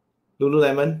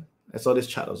 Lululemon, I saw this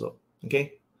chart also.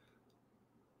 Okay,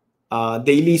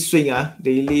 daily swing,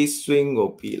 daily swing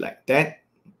will be like that.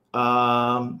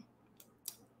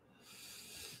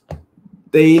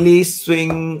 Daily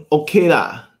swing, okay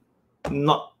lah,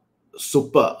 not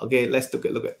super. Okay, let's look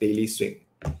at daily swing.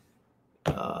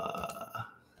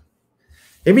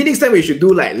 Maybe next time we should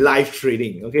do like live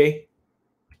trading. Okay,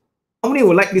 how many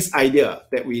would like this idea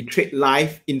that we trade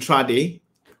live intraday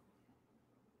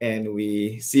and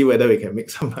we see whether we can make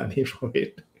some money from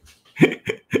it?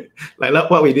 Like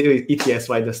what we did with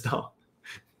ETSY just now.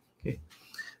 Okay,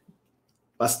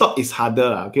 but stock is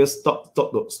harder. Okay, stock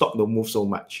don't move so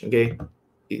much. Okay,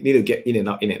 you need to get in and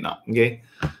out. Okay,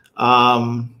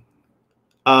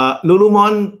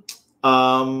 Lululemon,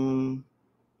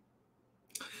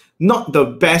 not the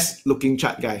best looking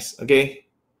chart, guys. Okay,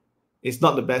 it's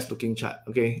not the best looking chart.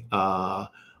 Okay,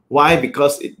 why?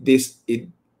 Because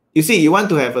you see, you want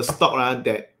to have a stock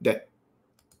that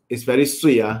is very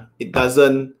sweet. It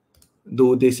doesn't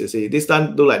do this. You see, this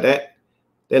doesn't do like that.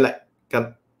 Then like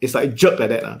it's like jerk like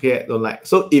that. Okay, I don't like.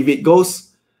 So if it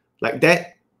goes like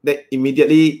that, that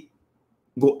immediately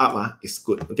go up. It's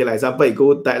good. Okay, like example, it go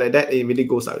like that, it immediately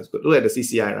goes up. It's good. Look at the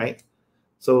CCI, right?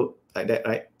 So like that,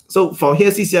 right? So from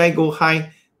here, CCI go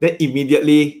high, then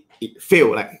immediately it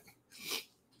failed. Like,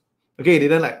 okay, it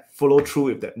didn't like follow through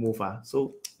with that move.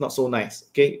 So not so nice.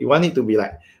 Okay, you want it to be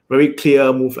like very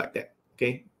clear move like that.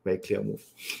 Okay, very clear move.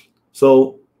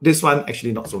 So this one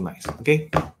actually not so nice. Okay.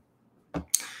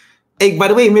 Hey, by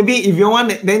the way, maybe if you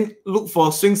want, then look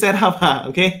for swing setup.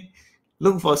 Okay,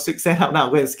 look for swing setup now.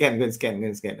 Go and scan.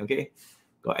 Okay,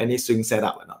 got any swing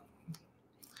setup or not?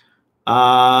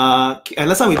 And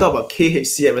last time we talked about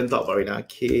KHC. I haven't talked about it now.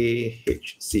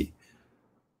 KHC.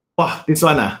 Wow, this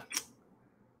one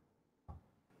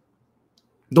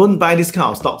don't buy this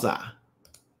kind of stocks.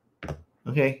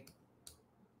 Okay.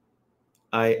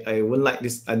 I wouldn't like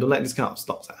this. I don't like this kind of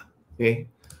stocks. Okay.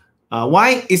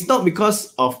 Why? It's not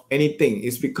because of anything.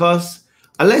 It's because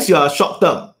unless you are short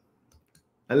term.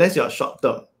 Okay.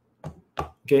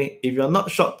 If you're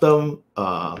not short term,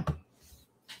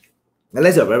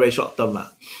 unless you're very, very short term,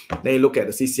 then you look at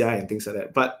the CCI and things like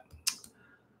that. But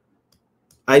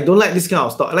I don't like this kind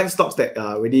of stock. I like stocks that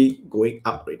are already going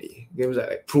up already. Games that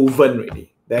are like proven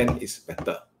already. Then it's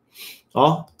better.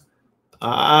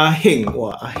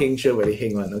 Heng sure very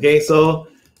heng one. Okay, so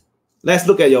let's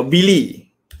look at your Billy.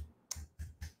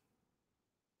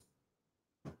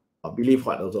 Believe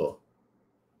what also?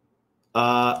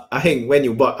 Heng, when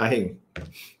you bought Heng,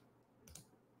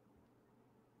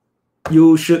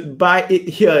 you should buy it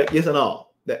here, yes or no?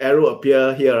 The arrow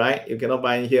appear here, right? You cannot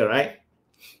buy it here, right?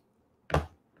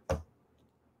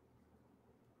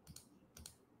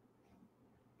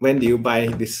 When do you buy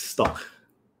this stock?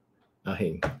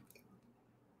 Heng.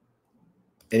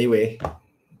 Anyway,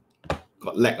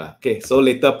 got lag. Okay, so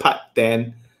later part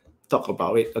then talk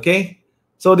about it. Okay,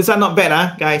 so this one not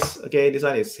bad, guys. Okay, this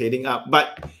one is heading up.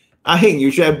 But Heng,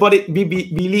 you should have bought it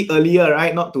Billy earlier,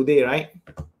 right? Not today, right?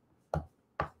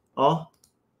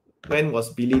 When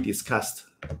was Billy discussed?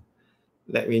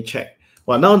 Let me check.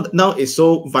 Well, now it's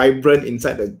so vibrant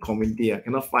inside the community. I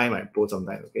cannot find my post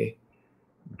sometimes. Okay,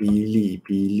 Billy,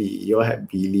 you all have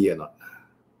Billy or not?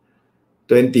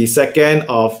 22nd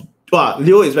of. Wow,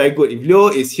 Leo is very good. If Leo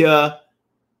is here,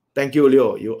 Thank you,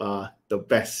 Leo. You are the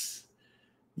best.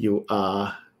 You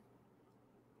are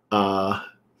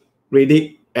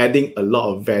really adding a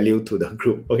lot of value to the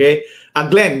group. Okay.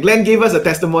 Glenn gave us a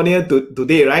testimonial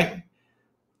today, right?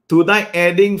 Tonight,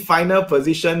 adding final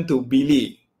position to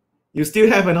Billy. You still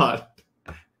have or not?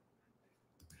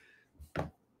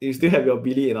 You still have your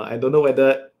Billy, you know? I don't know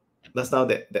whether that's now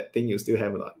that thing you still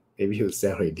have or not. Maybe you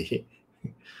sell already.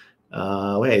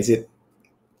 Where is it?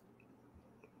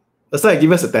 That's why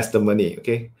give us a testimony,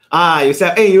 okay? You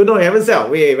sell. Hey, you haven't sell.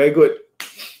 Wait, very good.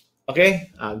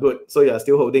 Okay, good. So you are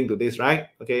still holding to this, right?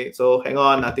 Okay, so hang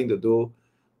on, nothing to do.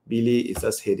 Billy is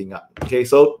just heading up. Okay,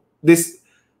 so this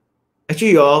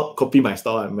actually you all copy my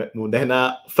stock, and then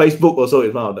Facebook also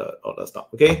is one of the stock.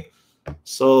 Okay,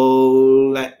 so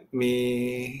let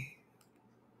me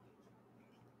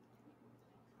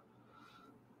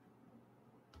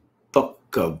talk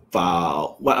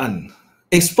about what one.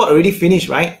 Spot already finished,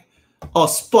 right? Oh,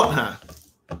 spot, huh?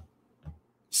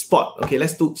 Spot. Okay,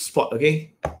 let's do spot.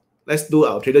 Okay, let's do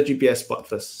our Trader GPS spot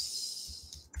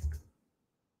first.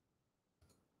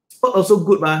 Spot also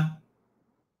good, ma.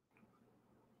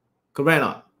 Correct or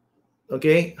not?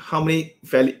 Okay, how many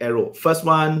valid arrow? First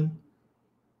one,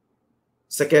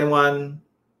 second one,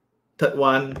 third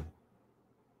one,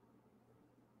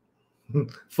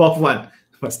 fourth one,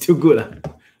 but still good.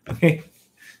 Okay.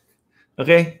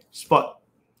 Okay, spot.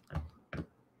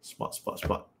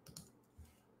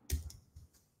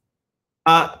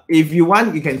 If you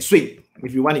want, you can swing.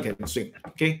 If you want, you can swing.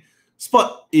 Okay.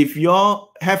 Spot, if you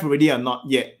have already or not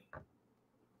yet.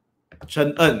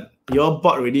 Chen En, you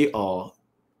bought already or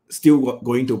still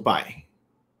going to buy?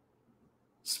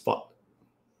 Spot.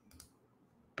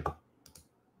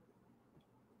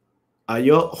 Are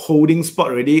you holding spot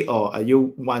already or are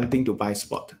you wanting to buy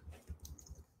spot?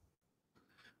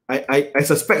 I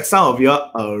suspect some of you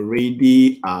are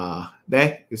already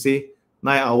there. You see,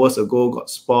 9 hours ago got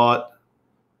spot.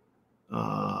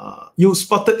 You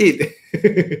spotted it.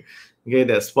 Okay,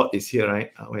 the spot is here,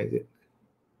 right? Where is it?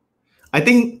 I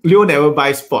think Leo never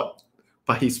buy spot,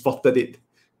 but he spotted it.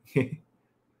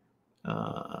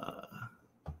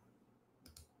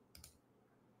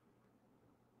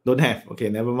 Don't have. Okay,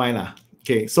 never mind lah.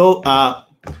 Okay, so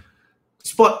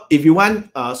spot, if you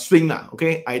want swing lah.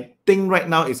 Okay, I think right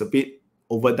now it's a bit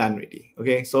overdone already.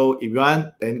 Okay, so if you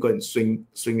want, then go and swing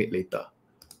it later.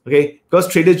 Okay, because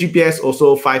Trader GPS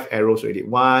also 5 arrows already.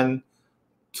 1,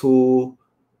 2,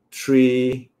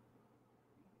 3,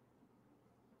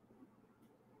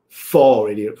 4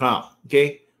 already.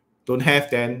 Okay, don't have,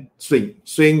 then swing.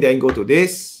 Swing, then go to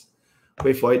this.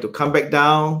 Wait for it to come back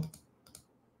down.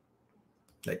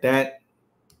 Like that.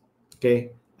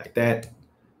 Okay, like that.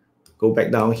 Go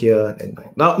back down here. And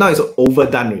now it's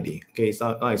overdone already. Okay,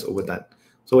 so now it's overdone.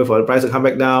 So wait for the price to come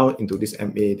back down into this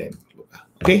MA, then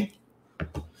okay.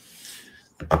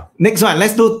 Next one,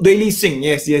 let's do daily swing.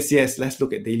 Yes. Let's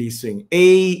look at daily swing.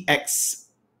 AVXL.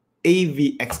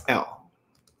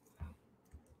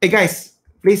 Hey guys,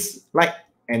 please like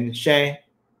and share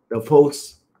the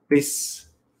post. Please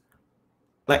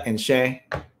like and share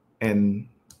and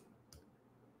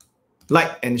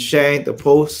the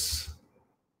post.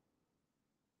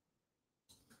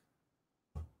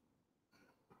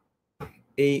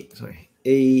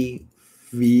 AVXL.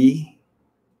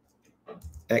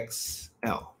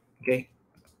 Okay.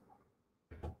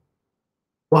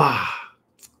 Wow.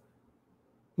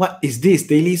 What is this?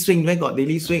 Daily swing. Where got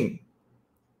daily swing?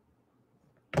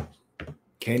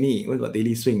 Kenny, where got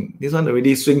daily swing? This one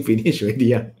already swing finish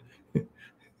already.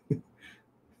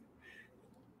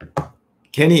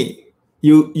 Kenny,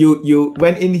 you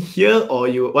went in here or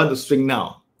you want to swing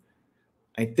now?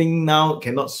 I think now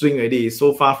cannot swing already. It's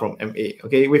so far from MA.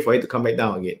 Okay, wait for it to come back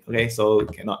down again. Okay, so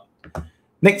cannot.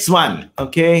 Next one.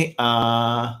 Okay,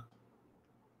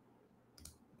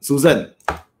 Susan,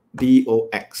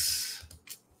 DOX.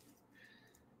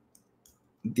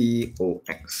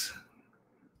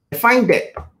 I find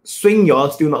that swing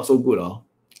yours still not so good.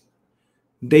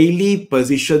 Daily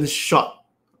position short.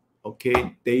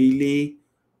 Okay, daily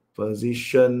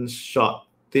position short.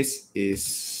 This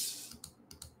is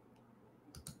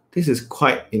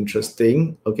quite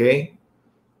interesting. Okay,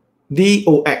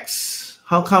 DOX.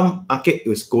 How come market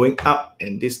is going up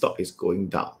and this stock is going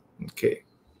down? Okay,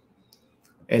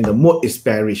 and the mode is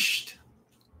bearish.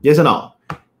 Yes or no?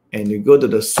 And you go to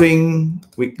the swing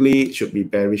weekly, it should be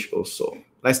bearish also.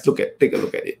 Let's take a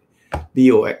look at it.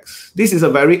 DOX. This is a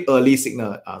very early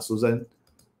signal, Susan.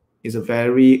 It's a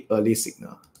very early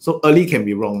signal. So early can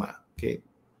be wrong. Okay.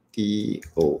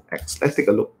 DOX. Let's take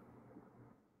a look.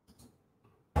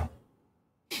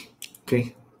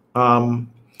 Okay.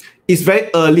 It's very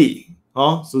early.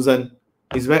 Susan.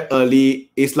 It's very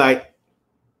early. It's like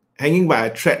hanging by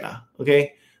a thread.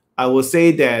 Okay, I will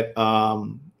say that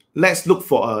let's look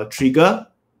for a trigger.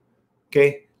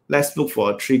 Okay, let's look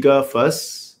for a trigger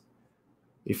first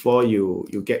before you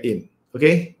get in.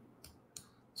 Okay,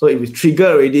 so if we trigger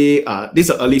already, this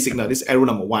is an early signal. This is arrow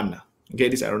number 1. Okay,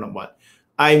 this is arrow number 1.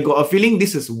 I got a feeling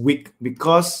this is weak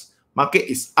because market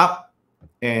is up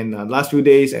and last few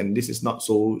days, and this is not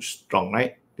so strong,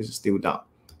 right? This is still down.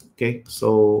 Okay,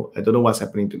 so I don't know what's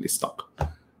happening to this stock.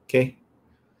 Okay,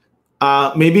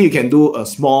 maybe you can do a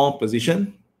small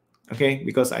position. Okay,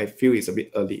 because I feel it's a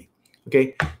bit early.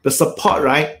 Okay, the support,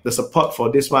 right? The support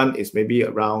for this one is maybe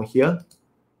around here.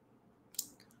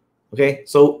 Okay,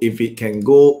 so if it can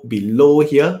go below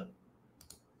here,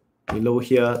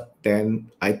 then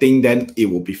I think then it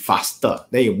will be faster.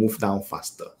 Then you move down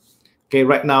faster. Okay,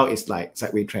 right now it's like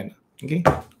sideways trend. Okay,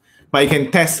 but you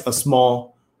can test a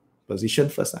small position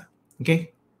first.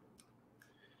 Okay.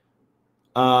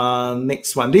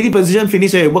 Next one. Daily position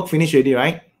finish already, work finish already,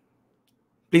 right?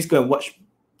 Please go and watch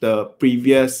the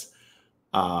previous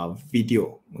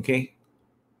video. Okay.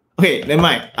 Okay, never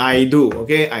mind. I do.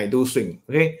 Okay, I do swing.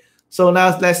 Okay. So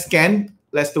now let's scan.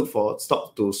 Let's look for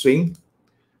stock to swing.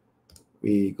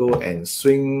 We go and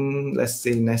swing. Let's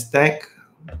say Nasdaq.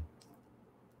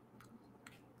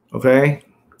 Okay.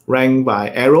 Rank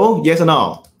by arrow. Yes or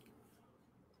no?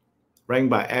 Rank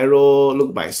by arrow.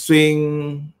 Look by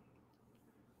swing.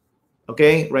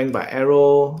 Okay. Rank by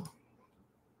arrow.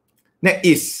 Net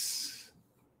is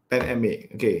 10 MA.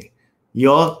 Okay.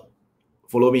 Your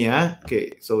follow me.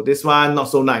 Okay. So this one not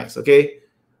so nice. Okay.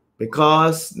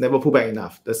 Because never pull back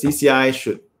enough. The CCI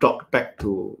should drop back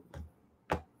to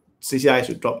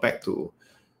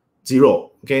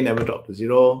 0. Okay, never drop to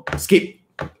 0. Skip.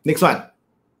 Next one.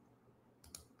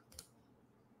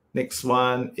 Next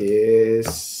one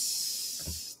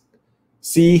is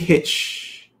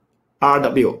CHRW.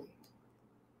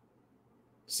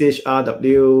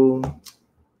 CHRW.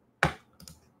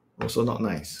 Also not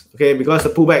nice. Okay, because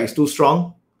the pullback is too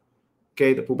strong.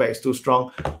 Okay, the pullback is too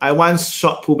strong. I want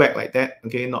short pullback like that.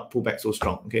 Okay, not pullback so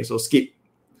strong. Okay, so skip.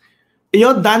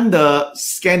 You're done the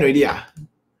scan already. How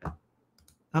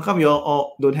come you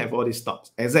all don't have all these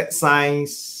stocks? Exact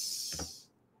Science.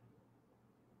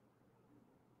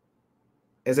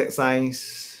 Exact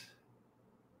Science.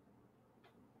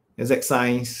 Exact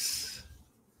Science.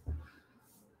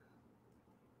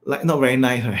 Like not very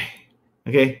nice, right?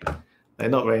 Okay, like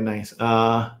not very nice.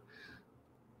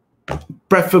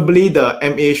 Preferably the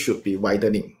MA should be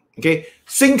widening. Okay,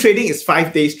 swing trading is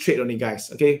 5 days trade only, guys.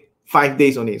 Okay, 5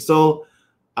 days only. So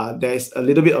there's a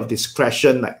little bit of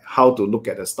discretion, like how to look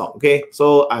at the stock. Okay,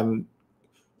 so I'm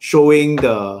showing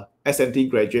the SMT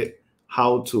graduate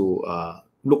how to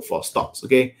look for stocks.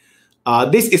 Okay,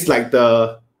 this is like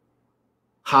the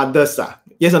hardest.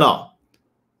 Yes or no?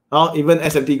 Even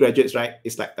SMT graduates, right?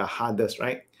 It's like the hardest,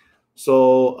 right?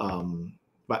 So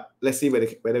but let's see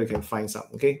whether we can find some.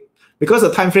 Okay, because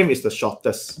the time frame is the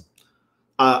shortest.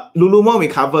 Lulumo we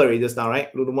cover already just now,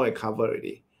 right? Lulumo we cover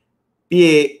already.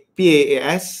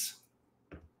 PAAS.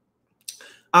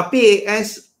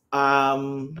 PAS.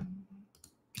 Can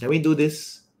we do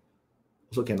this?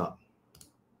 Also cannot.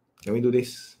 Can we do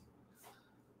this?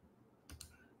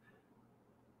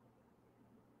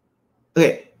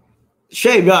 Okay.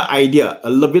 Share your idea, a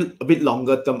bit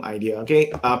longer term idea.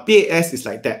 Okay. PAS is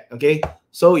like that. Okay.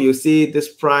 So you see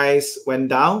this price went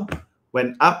down,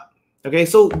 went up. Okay.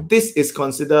 So this is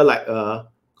considered like a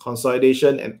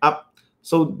consolidation and up.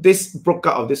 So this broke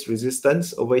out of this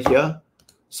resistance over here.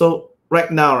 So right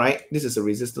now, right, this is a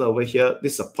resistance over here,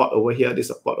 this support over here, this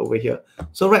support over here.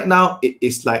 So right now it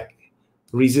is like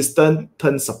resistance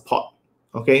turn support.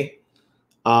 Okay.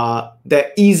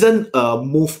 There isn't a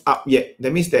move up yet.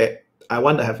 That means that I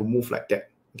want to have a move like that.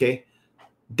 Okay.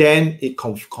 Then it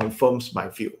confirms my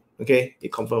view. Okay.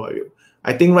 It confirms my view.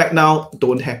 I think right now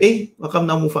don't have. How come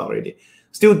now move up already?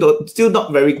 Still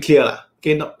not very clear.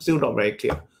 Okay. Still not very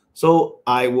clear. So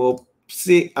I will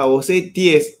say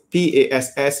TASS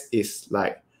is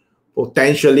like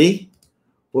potentially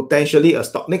a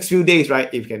stock. Next few days, right?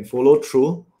 If you can follow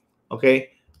through,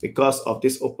 okay, because of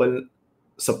this open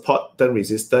support turn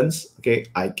resistance, okay,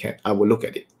 I will look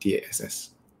at it.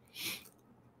 TASS.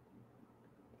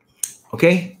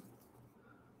 Okay.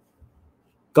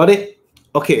 Got it?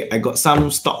 Okay, I got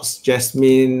some stocks.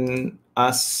 Jasmine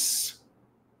asks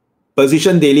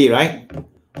position daily, right?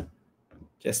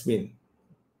 Jasmine.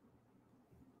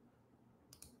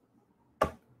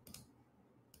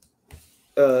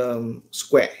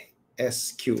 Square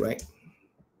SQ, right?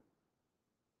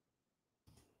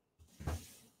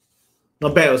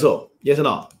 Not bad also. Yes or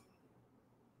no?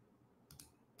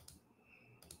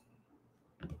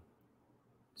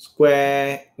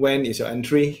 when is your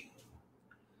entry?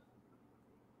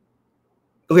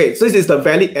 Okay, so this is the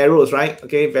valid arrows, right?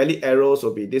 Okay, valid arrows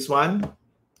will be this one.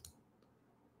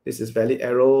 This is valid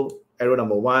arrow, arrow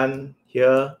number 1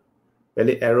 here,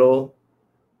 valid arrow,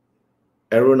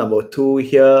 arrow number 2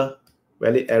 here,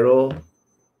 valid arrow,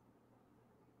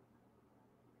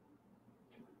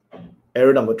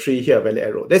 arrow number 3 here, valid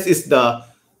arrow. This is the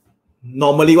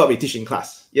normally what we teach in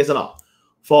class. Yes or no?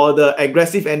 For the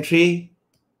aggressive entry,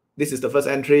 this is the first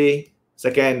entry,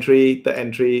 second entry, third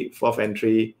entry, fourth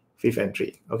entry, fifth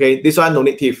entry. Okay, this one no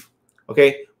need TIF.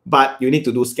 Okay, but you need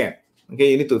to do scan.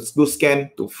 Okay, you need to do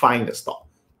scan to find the stock.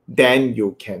 Then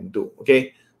you can do.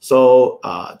 Okay, so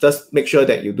just make sure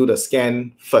that you do the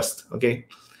scan first. Okay,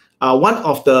 one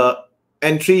of the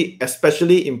entry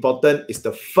especially important is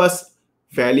the first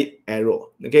valid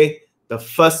arrow. Okay, the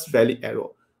first valid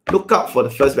arrow. Look out for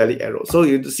the first valid arrow. So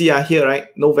you see here,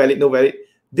 right? No valid, no valid.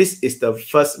 This is the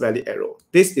first valid arrow.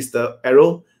 This is the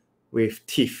arrow with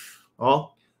teeth.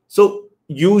 Oh, so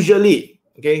usually,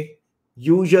 okay,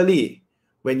 usually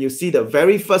when you see the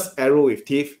very first arrow with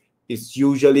teeth, it's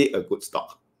usually a good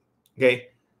stock. Okay,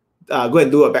 go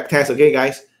and do a back test. Okay,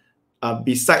 guys.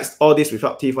 Besides all this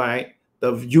without teeth, right?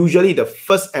 Usually the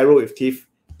first arrow with teeth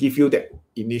give you that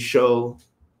initial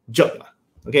jerk.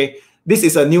 Okay, this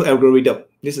is a new algorithm.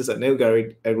 This is a new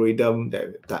algorithm that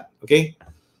we've done. Okay,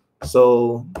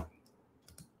 so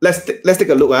let's take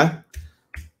a look.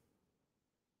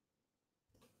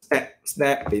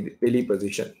 Snap daily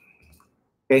position.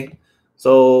 Okay,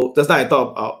 so just now I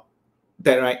talked about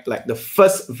that, right? Like the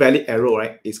first valid arrow,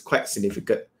 right, is quite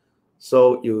significant.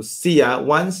 So you see,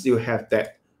 once you have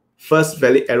that first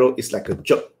valid arrow, it's like a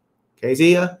jerk. Can you see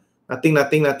here? Nothing,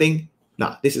 nothing, nothing.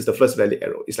 Nah, this is the first valid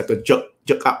arrow. It's like a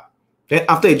jerk up. Then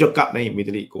after it jerk up, then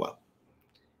immediately go up.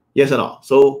 Yes or no?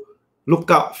 So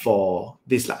look out for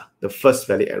this lah. The first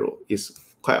valid arrow is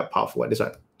quite a powerful one. This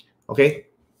one. Okay.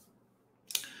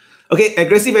 Okay,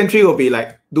 aggressive entry will be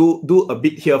like do a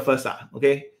bit here first.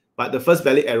 Okay. But the first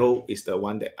valid arrow is the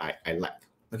one that I like.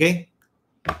 Okay.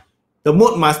 The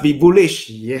mode must be bullish.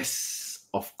 Yes,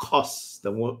 of course.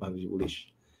 The mode must be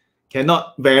bullish.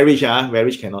 Cannot bearish.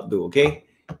 Bearish cannot do. Okay.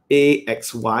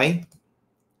 AXY.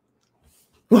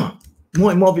 Wow,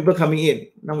 more and more people coming in.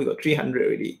 Now we got 300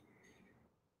 already.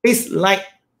 Please like.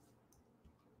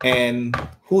 And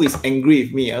who is angry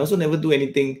with me? I also never do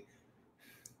anything.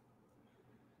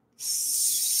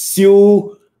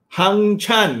 Siu Hang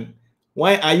Chan,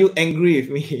 why are you angry with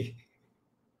me?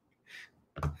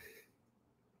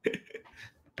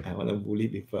 I want to bully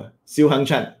people. Siu Hang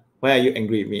Chan, why are you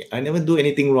angry with me? I never do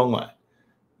anything wrong.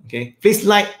 Okay, please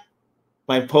like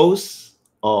my post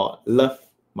or love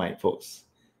my post.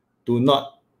 Do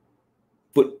not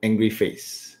put angry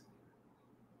face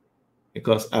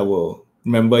because I will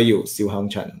remember you, Siu Hang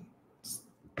Chan.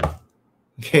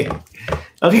 Okay.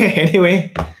 Okay,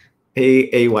 anyway,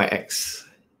 AYX.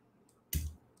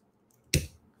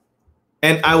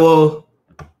 And I will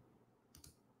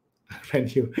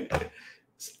friend you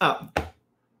up.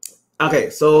 Okay,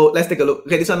 so let's take a look.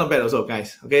 Okay, this one not bad also,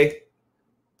 guys. Okay,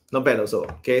 not bad also.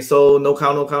 Okay, so no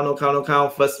count, no count, no count, no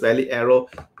count. First valid arrow.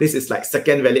 This is like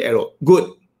second valid arrow. Good.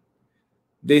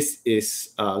 This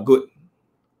is good.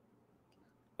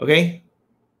 Okay.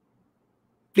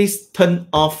 Please turn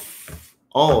off.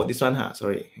 Oh, this one,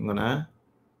 sorry. Hang on.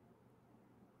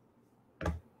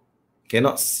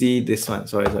 Cannot see this one.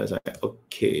 Sorry.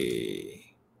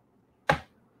 Okay.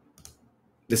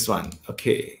 This one.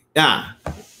 Okay. Yeah.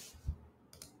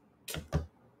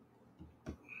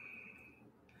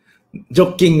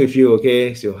 Joking with you,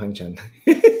 okay, Siu Hang Chan.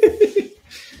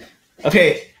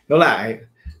 Okay, no lah.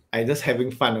 I just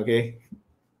having fun, okay.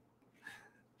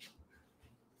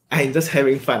 I'm just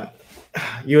having fun.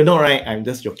 You know, right? I'm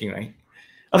just joking, right?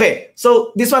 Okay,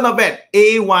 so this one not bad.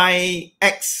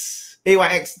 AYX.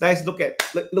 AYX, guys, look at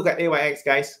AYX,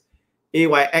 guys.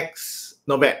 AYX,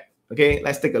 not bad. Okay,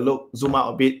 let's take a look. Zoom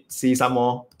out a bit, see some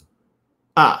more.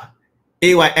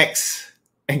 AYX.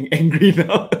 Angry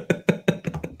now.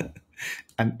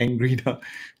 I'm angry now.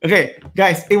 Okay,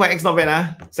 guys, AYX not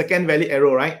bad. Second valid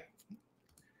arrow, right?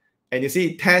 And you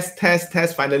see, test,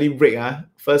 finally break.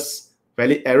 First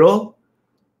valid arrow,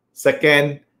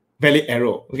 second valid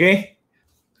arrow. Okay?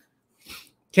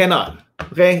 Cannot.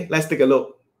 Okay, let's take a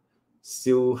look.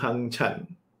 Siu Hang Chan.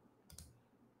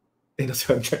 Let's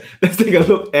take a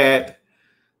look at,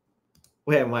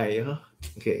 where am I?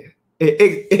 Okay,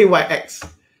 AYX.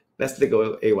 Let's take a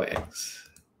look at AYX.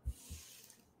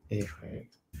 AYX.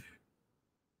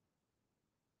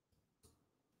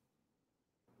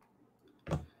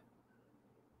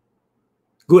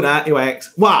 Good,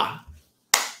 AYX. Wow,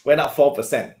 went up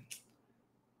 4%.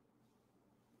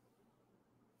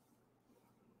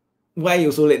 Why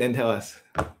you so late? Then tell us.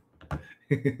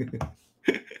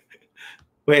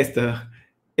 Where is the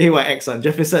AYX on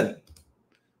Jefferson?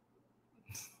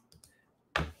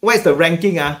 What is the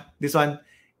ranking? This one,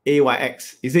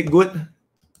 AYX. Is it good?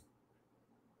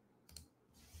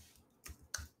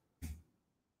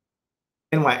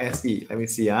 NYSE. Let me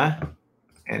see.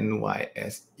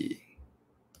 NYSE.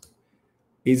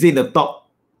 Is it the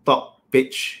top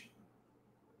page?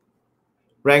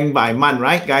 Ranked by month,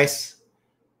 right, guys?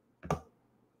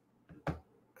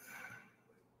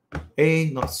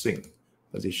 Not swing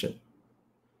position.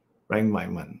 Ranked by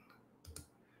month.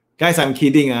 Guys, I'm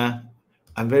kidding.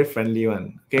 I'm very friendly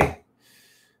one. Okay.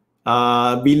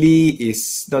 Billy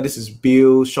is no. This is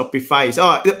Bill. Shopify is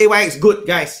AYX good,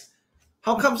 guys.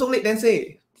 How come so late? Then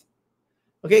say.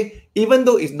 Okay. Even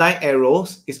though it's 9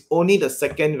 arrows, it's only the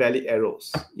second valid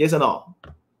arrows. Yes or no?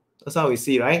 That's how we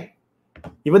see, right?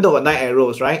 Even though 9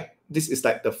 arrows, right? This is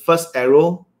like the first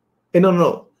arrow.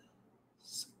 No.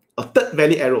 A third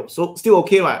valid arrow. So still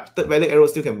okay, right? Third valid arrow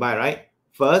still can buy, right?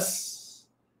 First,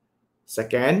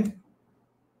 second.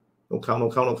 No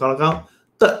count.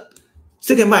 Third,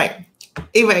 still can buy.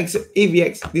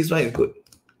 AVX. This one is good.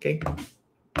 Okay.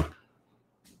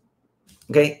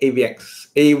 Okay, AVX.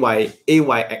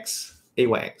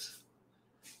 AYX.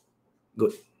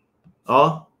 Good.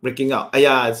 Oh, breaking out.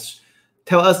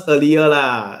 Tell us earlier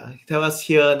lah. Tell us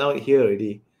here, now here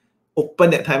already. Open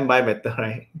that time buy better,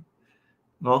 right?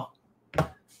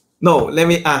 No, let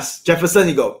me ask.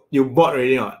 Jefferson, you bought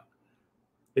already or not?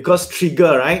 Because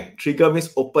trigger, right? Trigger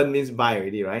means open means buy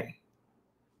already, right?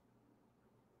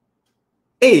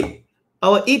 Hey,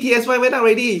 our ETSY went up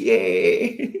already.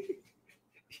 Yay!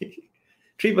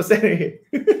 3%.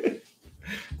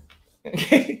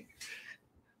 Okay.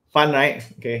 Fun, right?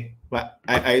 Okay. But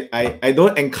I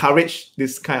don't encourage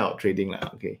this kind of trading.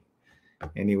 Okay.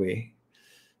 Anyway.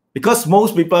 Because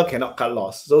most people cannot cut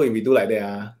loss. So if we do like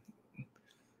that.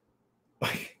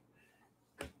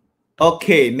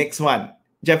 Okay, next one.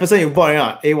 Jefferson, you bought or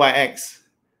not? AYX.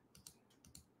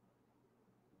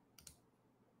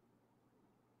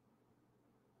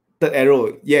 Third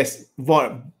arrow. Yes,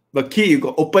 bought. But key, you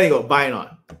got open, you got buy or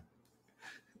not?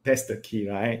 That's the key,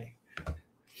 right?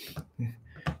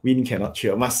 Win cannot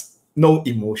cheer. No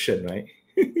emotion, right?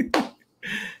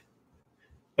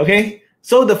 Okay.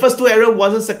 So the first 2 arrow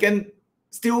wasn't second,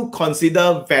 still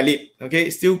consider valid. Okay,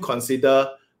 still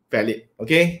consider valid.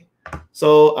 Okay.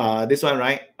 So this one,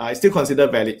 right? Still consider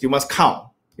valid. You must count.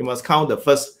 You must count the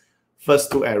first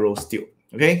 2 arrows still.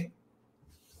 Okay.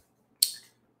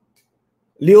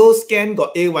 Leo scan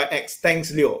got AYX.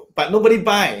 Thanks, Leo. But nobody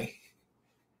buy.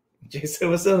 Jason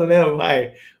will never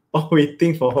buy. Oh,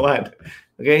 waiting for what?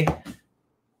 Okay.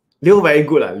 Leo very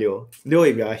good, Leo. Leo,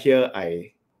 if you are here,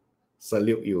 I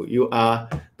salute you. You are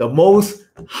the most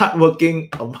hardworking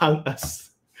among us.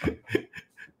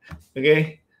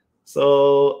 Okay.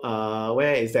 So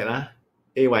where is that?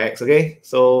 AYX. Okay.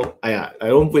 So I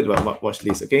don't put my watch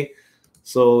list. Okay.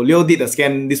 So Leo did the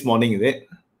scan this morning, is it?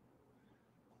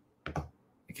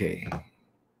 Okay.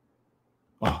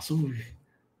 Wow, so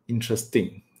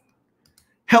interesting.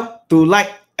 Help to like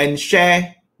and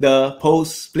share the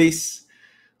post, please.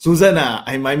 Susan,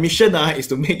 my mission is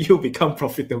to make you become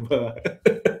profitable.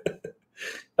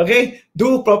 Okay,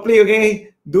 do properly,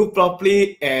 okay? Do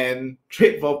properly and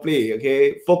trade properly,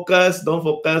 okay? Don't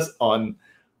focus on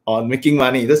making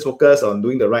money. Just focus on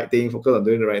doing the right thing. Focus on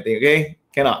doing the right thing, okay?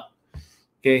 Cannot.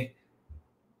 Okay.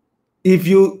 If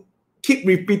you keep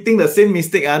repeating the same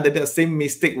mistake, then the same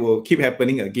mistake will keep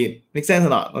happening again. Make sense or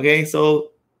not? Okay,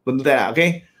 so don't do that,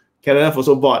 okay? Canada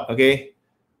also bought, okay?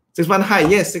 6 month high,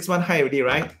 yes, 6 month high already,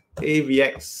 right?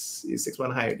 AVX is 6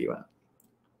 month high already, right?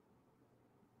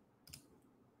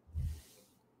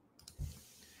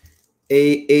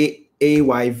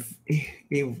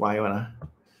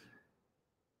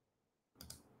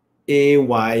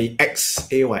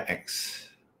 AYX.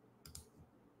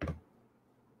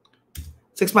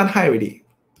 6 month high already.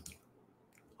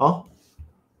 Oh.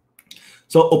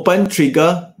 So open,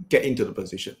 trigger, get into the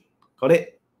position. Got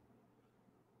it?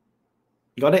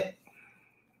 Got it?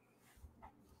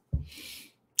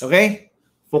 Okay.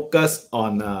 Focus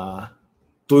on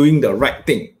doing the right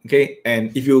thing. Okay.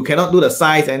 And if you cannot do the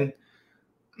size, and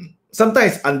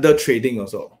sometimes it's under trading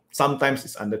also. Sometimes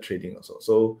it's under trading also.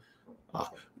 So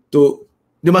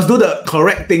you must do the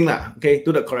correct thing, okay?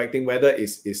 Do the correct thing, whether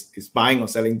it's buying or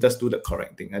selling, just do the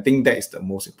correct thing. I think that is the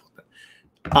most important.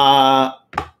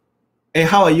 Hey,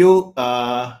 how are you?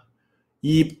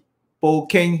 Yi Po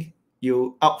Keng,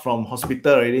 you out from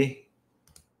hospital already?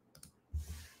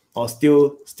 Or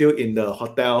still in the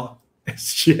hotel?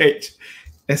 SGH.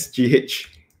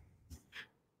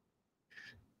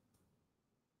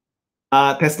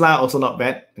 Tesla also not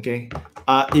bad. Okay.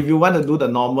 If you want to do the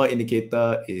normal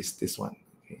indicator, is this one.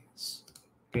 Okay.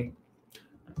 Okay.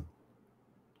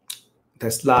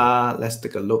 Tesla, let's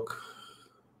take a look.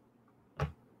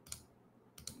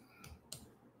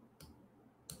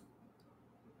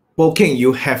 King,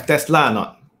 you have Tesla or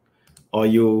not? Or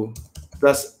you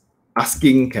just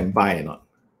asking can buy or not?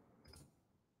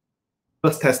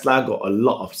 Because Tesla got a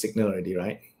lot of signal already,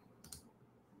 right?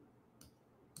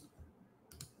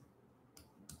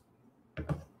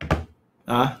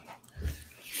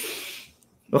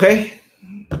 Okay.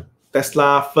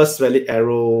 Tesla, first valid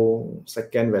arrow,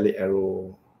 second valid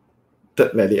arrow,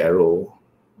 third valid arrow,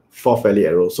 fourth valid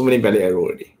arrow. So many valid arrow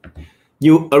already.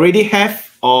 You already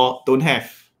have or don't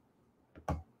have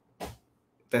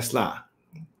Tesla.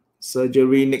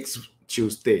 Surgery next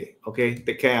Tuesday. Okay,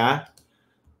 take care.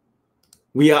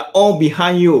 We are all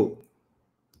behind you.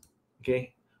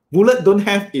 Okay. Bullet don't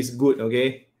have is good.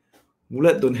 Okay.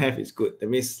 Bullet don't have is good. That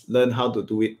means learn how to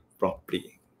do it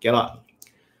properly. Cannot.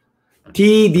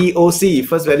 TDOC,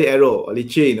 first valid arrow.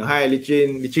 Lichin. Hi,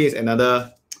 Lichin. Lichin is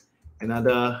another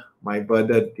my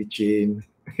burden, Lichin.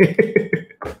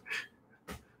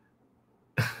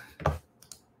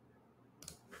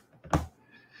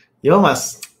 You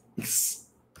must, if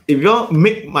you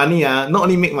make money, not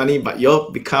only make money, but you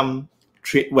become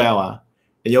trade well,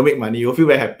 and you make money, you feel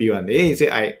very happy. Then you say,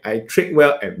 I trade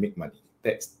well and make money.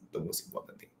 That's the most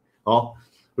important thing. Oh,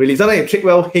 really, sometimes you trade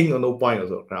well, hang on no point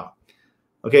also.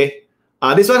 Okay.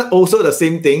 This one also the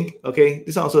same thing. Okay,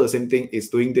 this one also the same thing is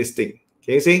doing this thing.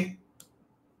 Can you see?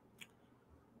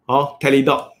 Oh,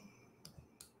 Telidot.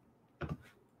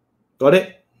 Got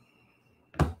it?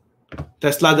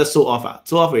 Tesla just sold off.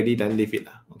 Sold off already, then leave it.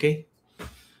 Okay.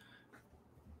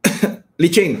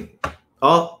 Liching.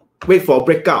 Oh, wait for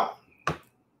breakout.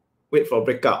 Wait for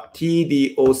breakout.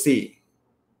 TDOC.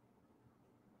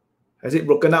 Has it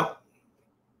broken out?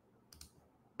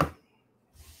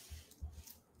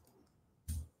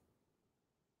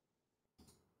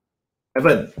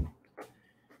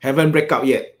 Haven't break out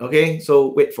yet. Okay, so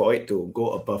wait for it to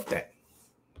go above that.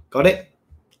 Got it?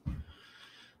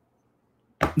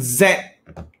 Z.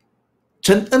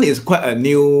 Chen En is quite a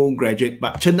new graduate,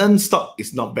 but Chen En stock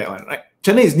is not bad one, right?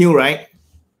 Chen En is new, right?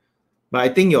 But I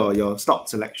think your stock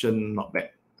selection not bad.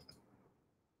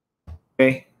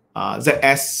 Okay.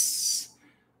 ZS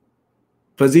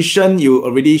position, you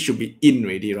already should be in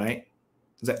already, right?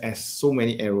 ZS, so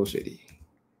many arrows already.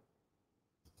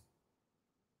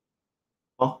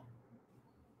 Oh.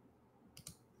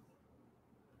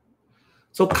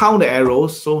 So count the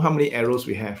arrows. So how many arrows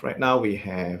we have? Right now we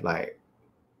have like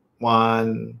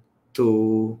 1,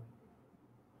 2,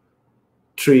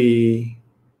 3,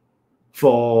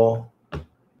 4.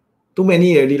 Too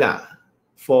many already lah.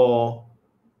 4,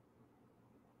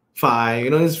 5. You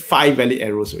know, there's 5 valid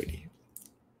arrows already.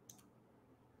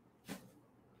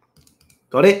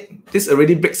 Got it? This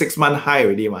already break 6-month high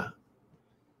already, ma.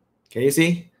 Can you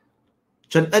see?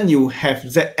 Chen En, you have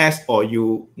ZS or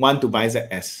you want to buy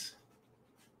ZS?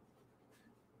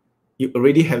 You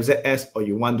already have ZS or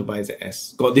you want to buy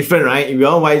ZS? Got different, right? If you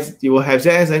otherwise you will have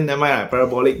ZS, then never mind,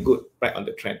 parabolic, good, right on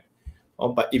the trend. Oh,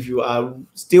 but if you are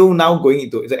still now going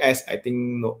into ZS, I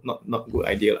think not good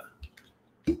idea.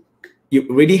 You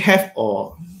already have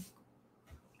or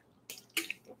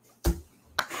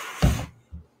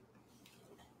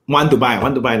want to buy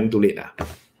too late.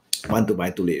 Want to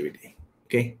buy too late already.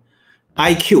 Okay.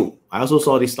 IQ. I also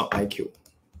saw this stock IQ,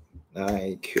 but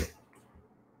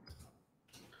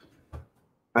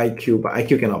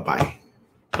IQ cannot buy.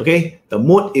 Okay. The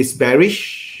mood is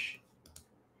bearish.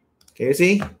 Can you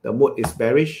see? The mood is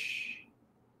bearish.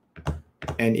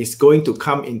 And it's going to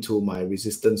come into my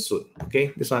resistance soon.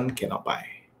 Okay. This one cannot buy.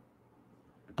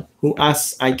 Who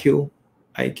asked IQ?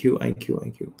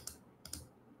 IQ.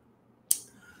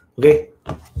 Okay.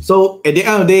 So at the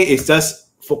end of the day, it's just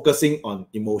focusing on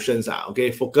emotions.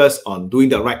 Okay. Focus on doing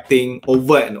the right thing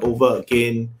over and over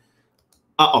again.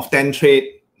 Out of 10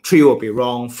 trade, 3 will be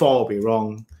wrong, 4 will be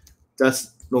wrong.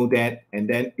 Just know that. And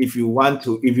then if you don't want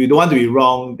to be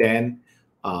wrong, then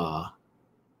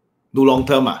do long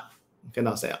term.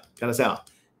 Cannot say.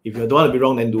 If you don't want to be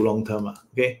wrong, then do long term.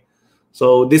 Okay.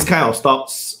 So this kind of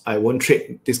stocks, I won't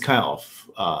trade this kind of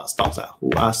stocks.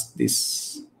 Who asked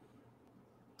this?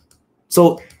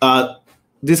 So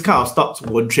this kind of stocks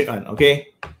won't trade on. Okay.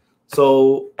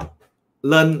 So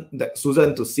learn that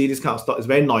Susan to see this kind of stock is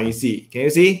very noisy. Can you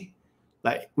see?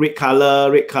 Like red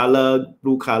color,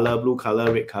 blue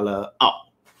color, red color, out.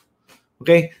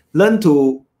 Okay. Learn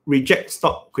to reject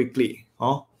stock quickly.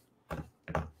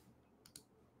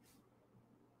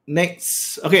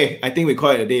 Next, okay, I think we call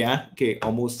it a day. Okay,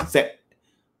 almost set.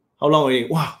 How long already?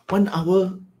 Wow, 1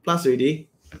 hour plus already.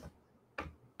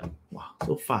 Wow,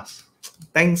 so fast.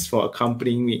 Thanks for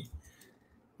accompanying me.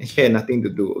 Actually, nothing to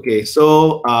do. Okay,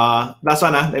 so last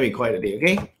one, let me call it a day.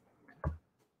 Okay.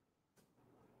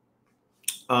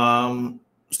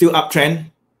 Still uptrend.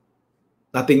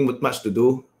 Nothing much to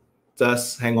do.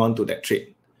 Just hang on to that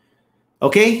trade.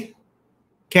 Okay.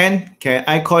 Can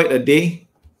I call it a day?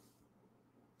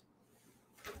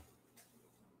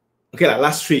 Okay, like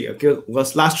last three. Okay,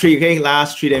 was last three. Okay,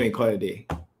 last three. Then we call it a day.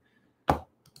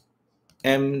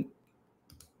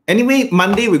 Anyway,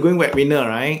 Monday we're going webinar,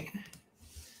 right?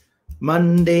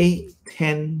 Monday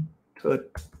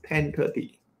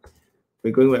 10:30.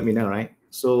 We're going webinar, right?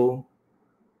 So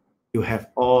you have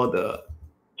all the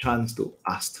chance to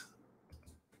ask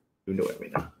during the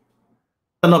webinar.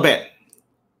 Not bad.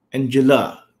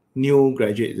 Angela, new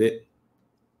graduate, is it?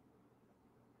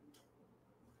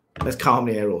 Let's count how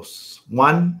many arrows.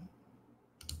 1,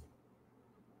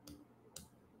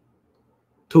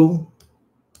 2,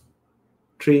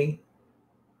 3,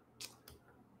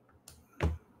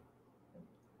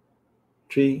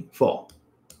 4.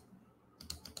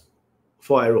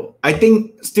 4 arrow. I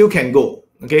think still can go.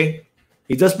 Okay.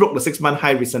 He just broke the 6-month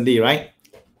high recently, right?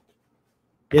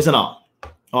 Yes or no?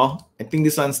 Oh, I think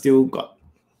this one still got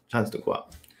chance to go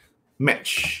up.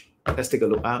 Match. Let's take a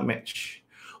look at match.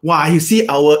 Wow, you see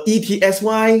our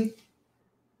ETSY?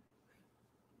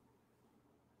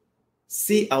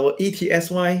 See our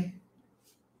ETSY?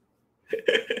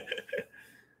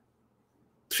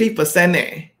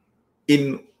 3%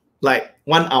 in like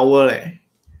 1 hour.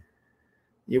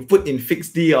 You put in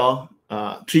fixed D or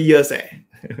 3 years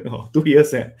or 2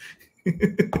 years.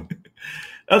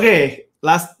 Okay,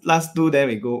 last two, then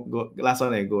we go last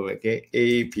one and go. Okay,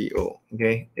 APO.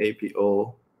 Okay,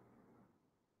 APO.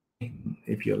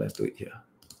 Let's do it here.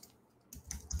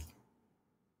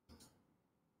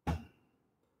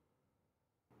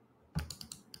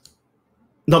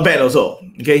 Not bad also.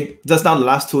 Okay, just now the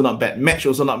last two not bad. Match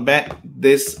also not bad.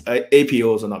 This APO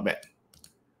also not bad.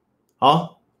 Huh?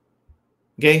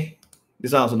 Okay,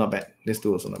 this one also not bad. This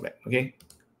two also not bad. Okay.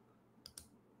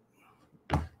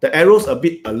 The arrows a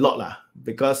lot lah,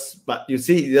 but you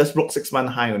see it just broke 6-month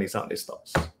high on some of these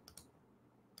stocks.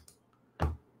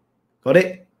 Got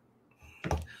it?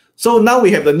 So now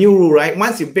we have the new rule, right?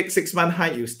 Once you pick 6-month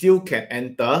high, you still can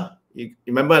enter. You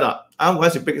remember not?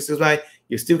 Once you pick 6-month high,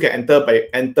 you still can enter by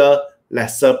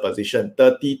lesser position,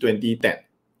 30, 20, 10.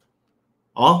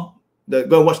 Go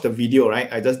and watch the video, right?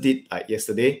 I just did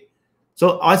yesterday.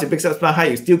 So once you pick 6-month high,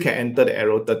 you still can enter the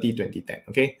arrow 30, 20, 10.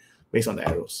 Okay, based on the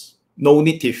arrows. No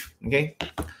native. Okay.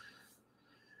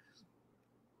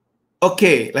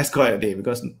 Okay, let's call it a day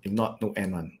because if not, no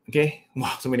end one. Okay.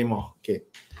 Wow, so many more. Okay.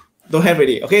 Don't have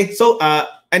ready. Okay. So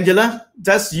Angela,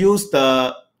 just use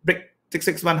the break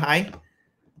 6-month high.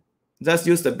 Just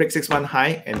use the break 6-month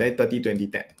high and then 30, 20,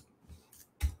 10.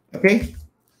 Okay.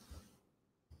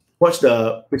 Watch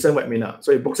the recent webinar.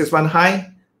 So you book 6-month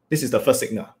high. This is the first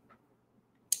signal.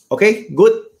 Okay,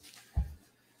 good.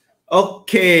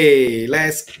 Okay,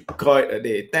 let's call it a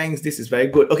day. Thanks. This is very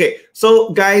good. Okay,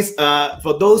 so guys,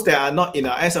 for those that are not in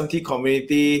our SMT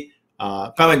community,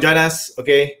 come and join us.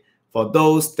 Okay, for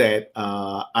those that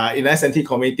are in the SMT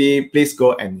community, please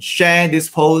go and share this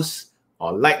post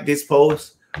or like this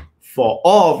post. For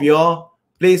all of you,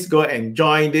 please go and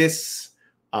join this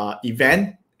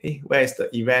event. Hey, where is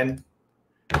the event?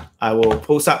 I will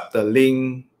post up the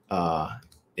link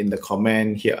in the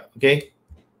comment here. Okay.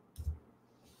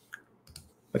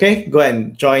 Okay, go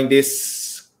and join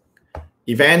this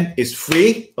event. It's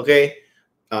free. Okay,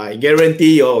 I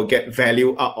guarantee you'll get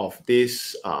value out of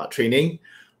this training,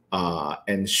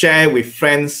 and share with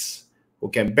friends who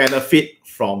can benefit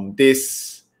from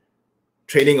this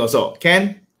training also.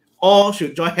 Can all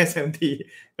should join SMT.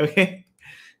 Okay,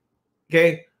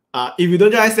 okay. If you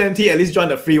don't join SMT, at least join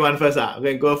the free one first.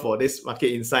 Okay, go for this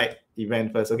Market Insight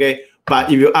event first. Okay, but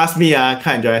if you ask me, I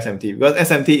can't join SMT because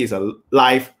SMT is a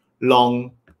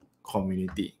lifelong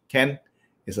community.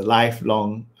 It's a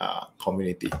lifelong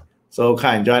community. So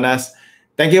come and join us.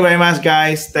 Thank you very much,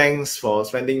 guys. Thanks for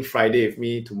spending Friday with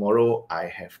me. Tomorrow I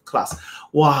have class.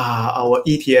 Wow, our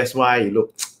ETSY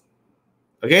look.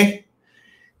 Okay.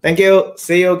 Thank you.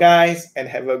 See you guys and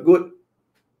have a good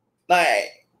night.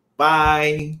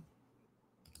 Bye.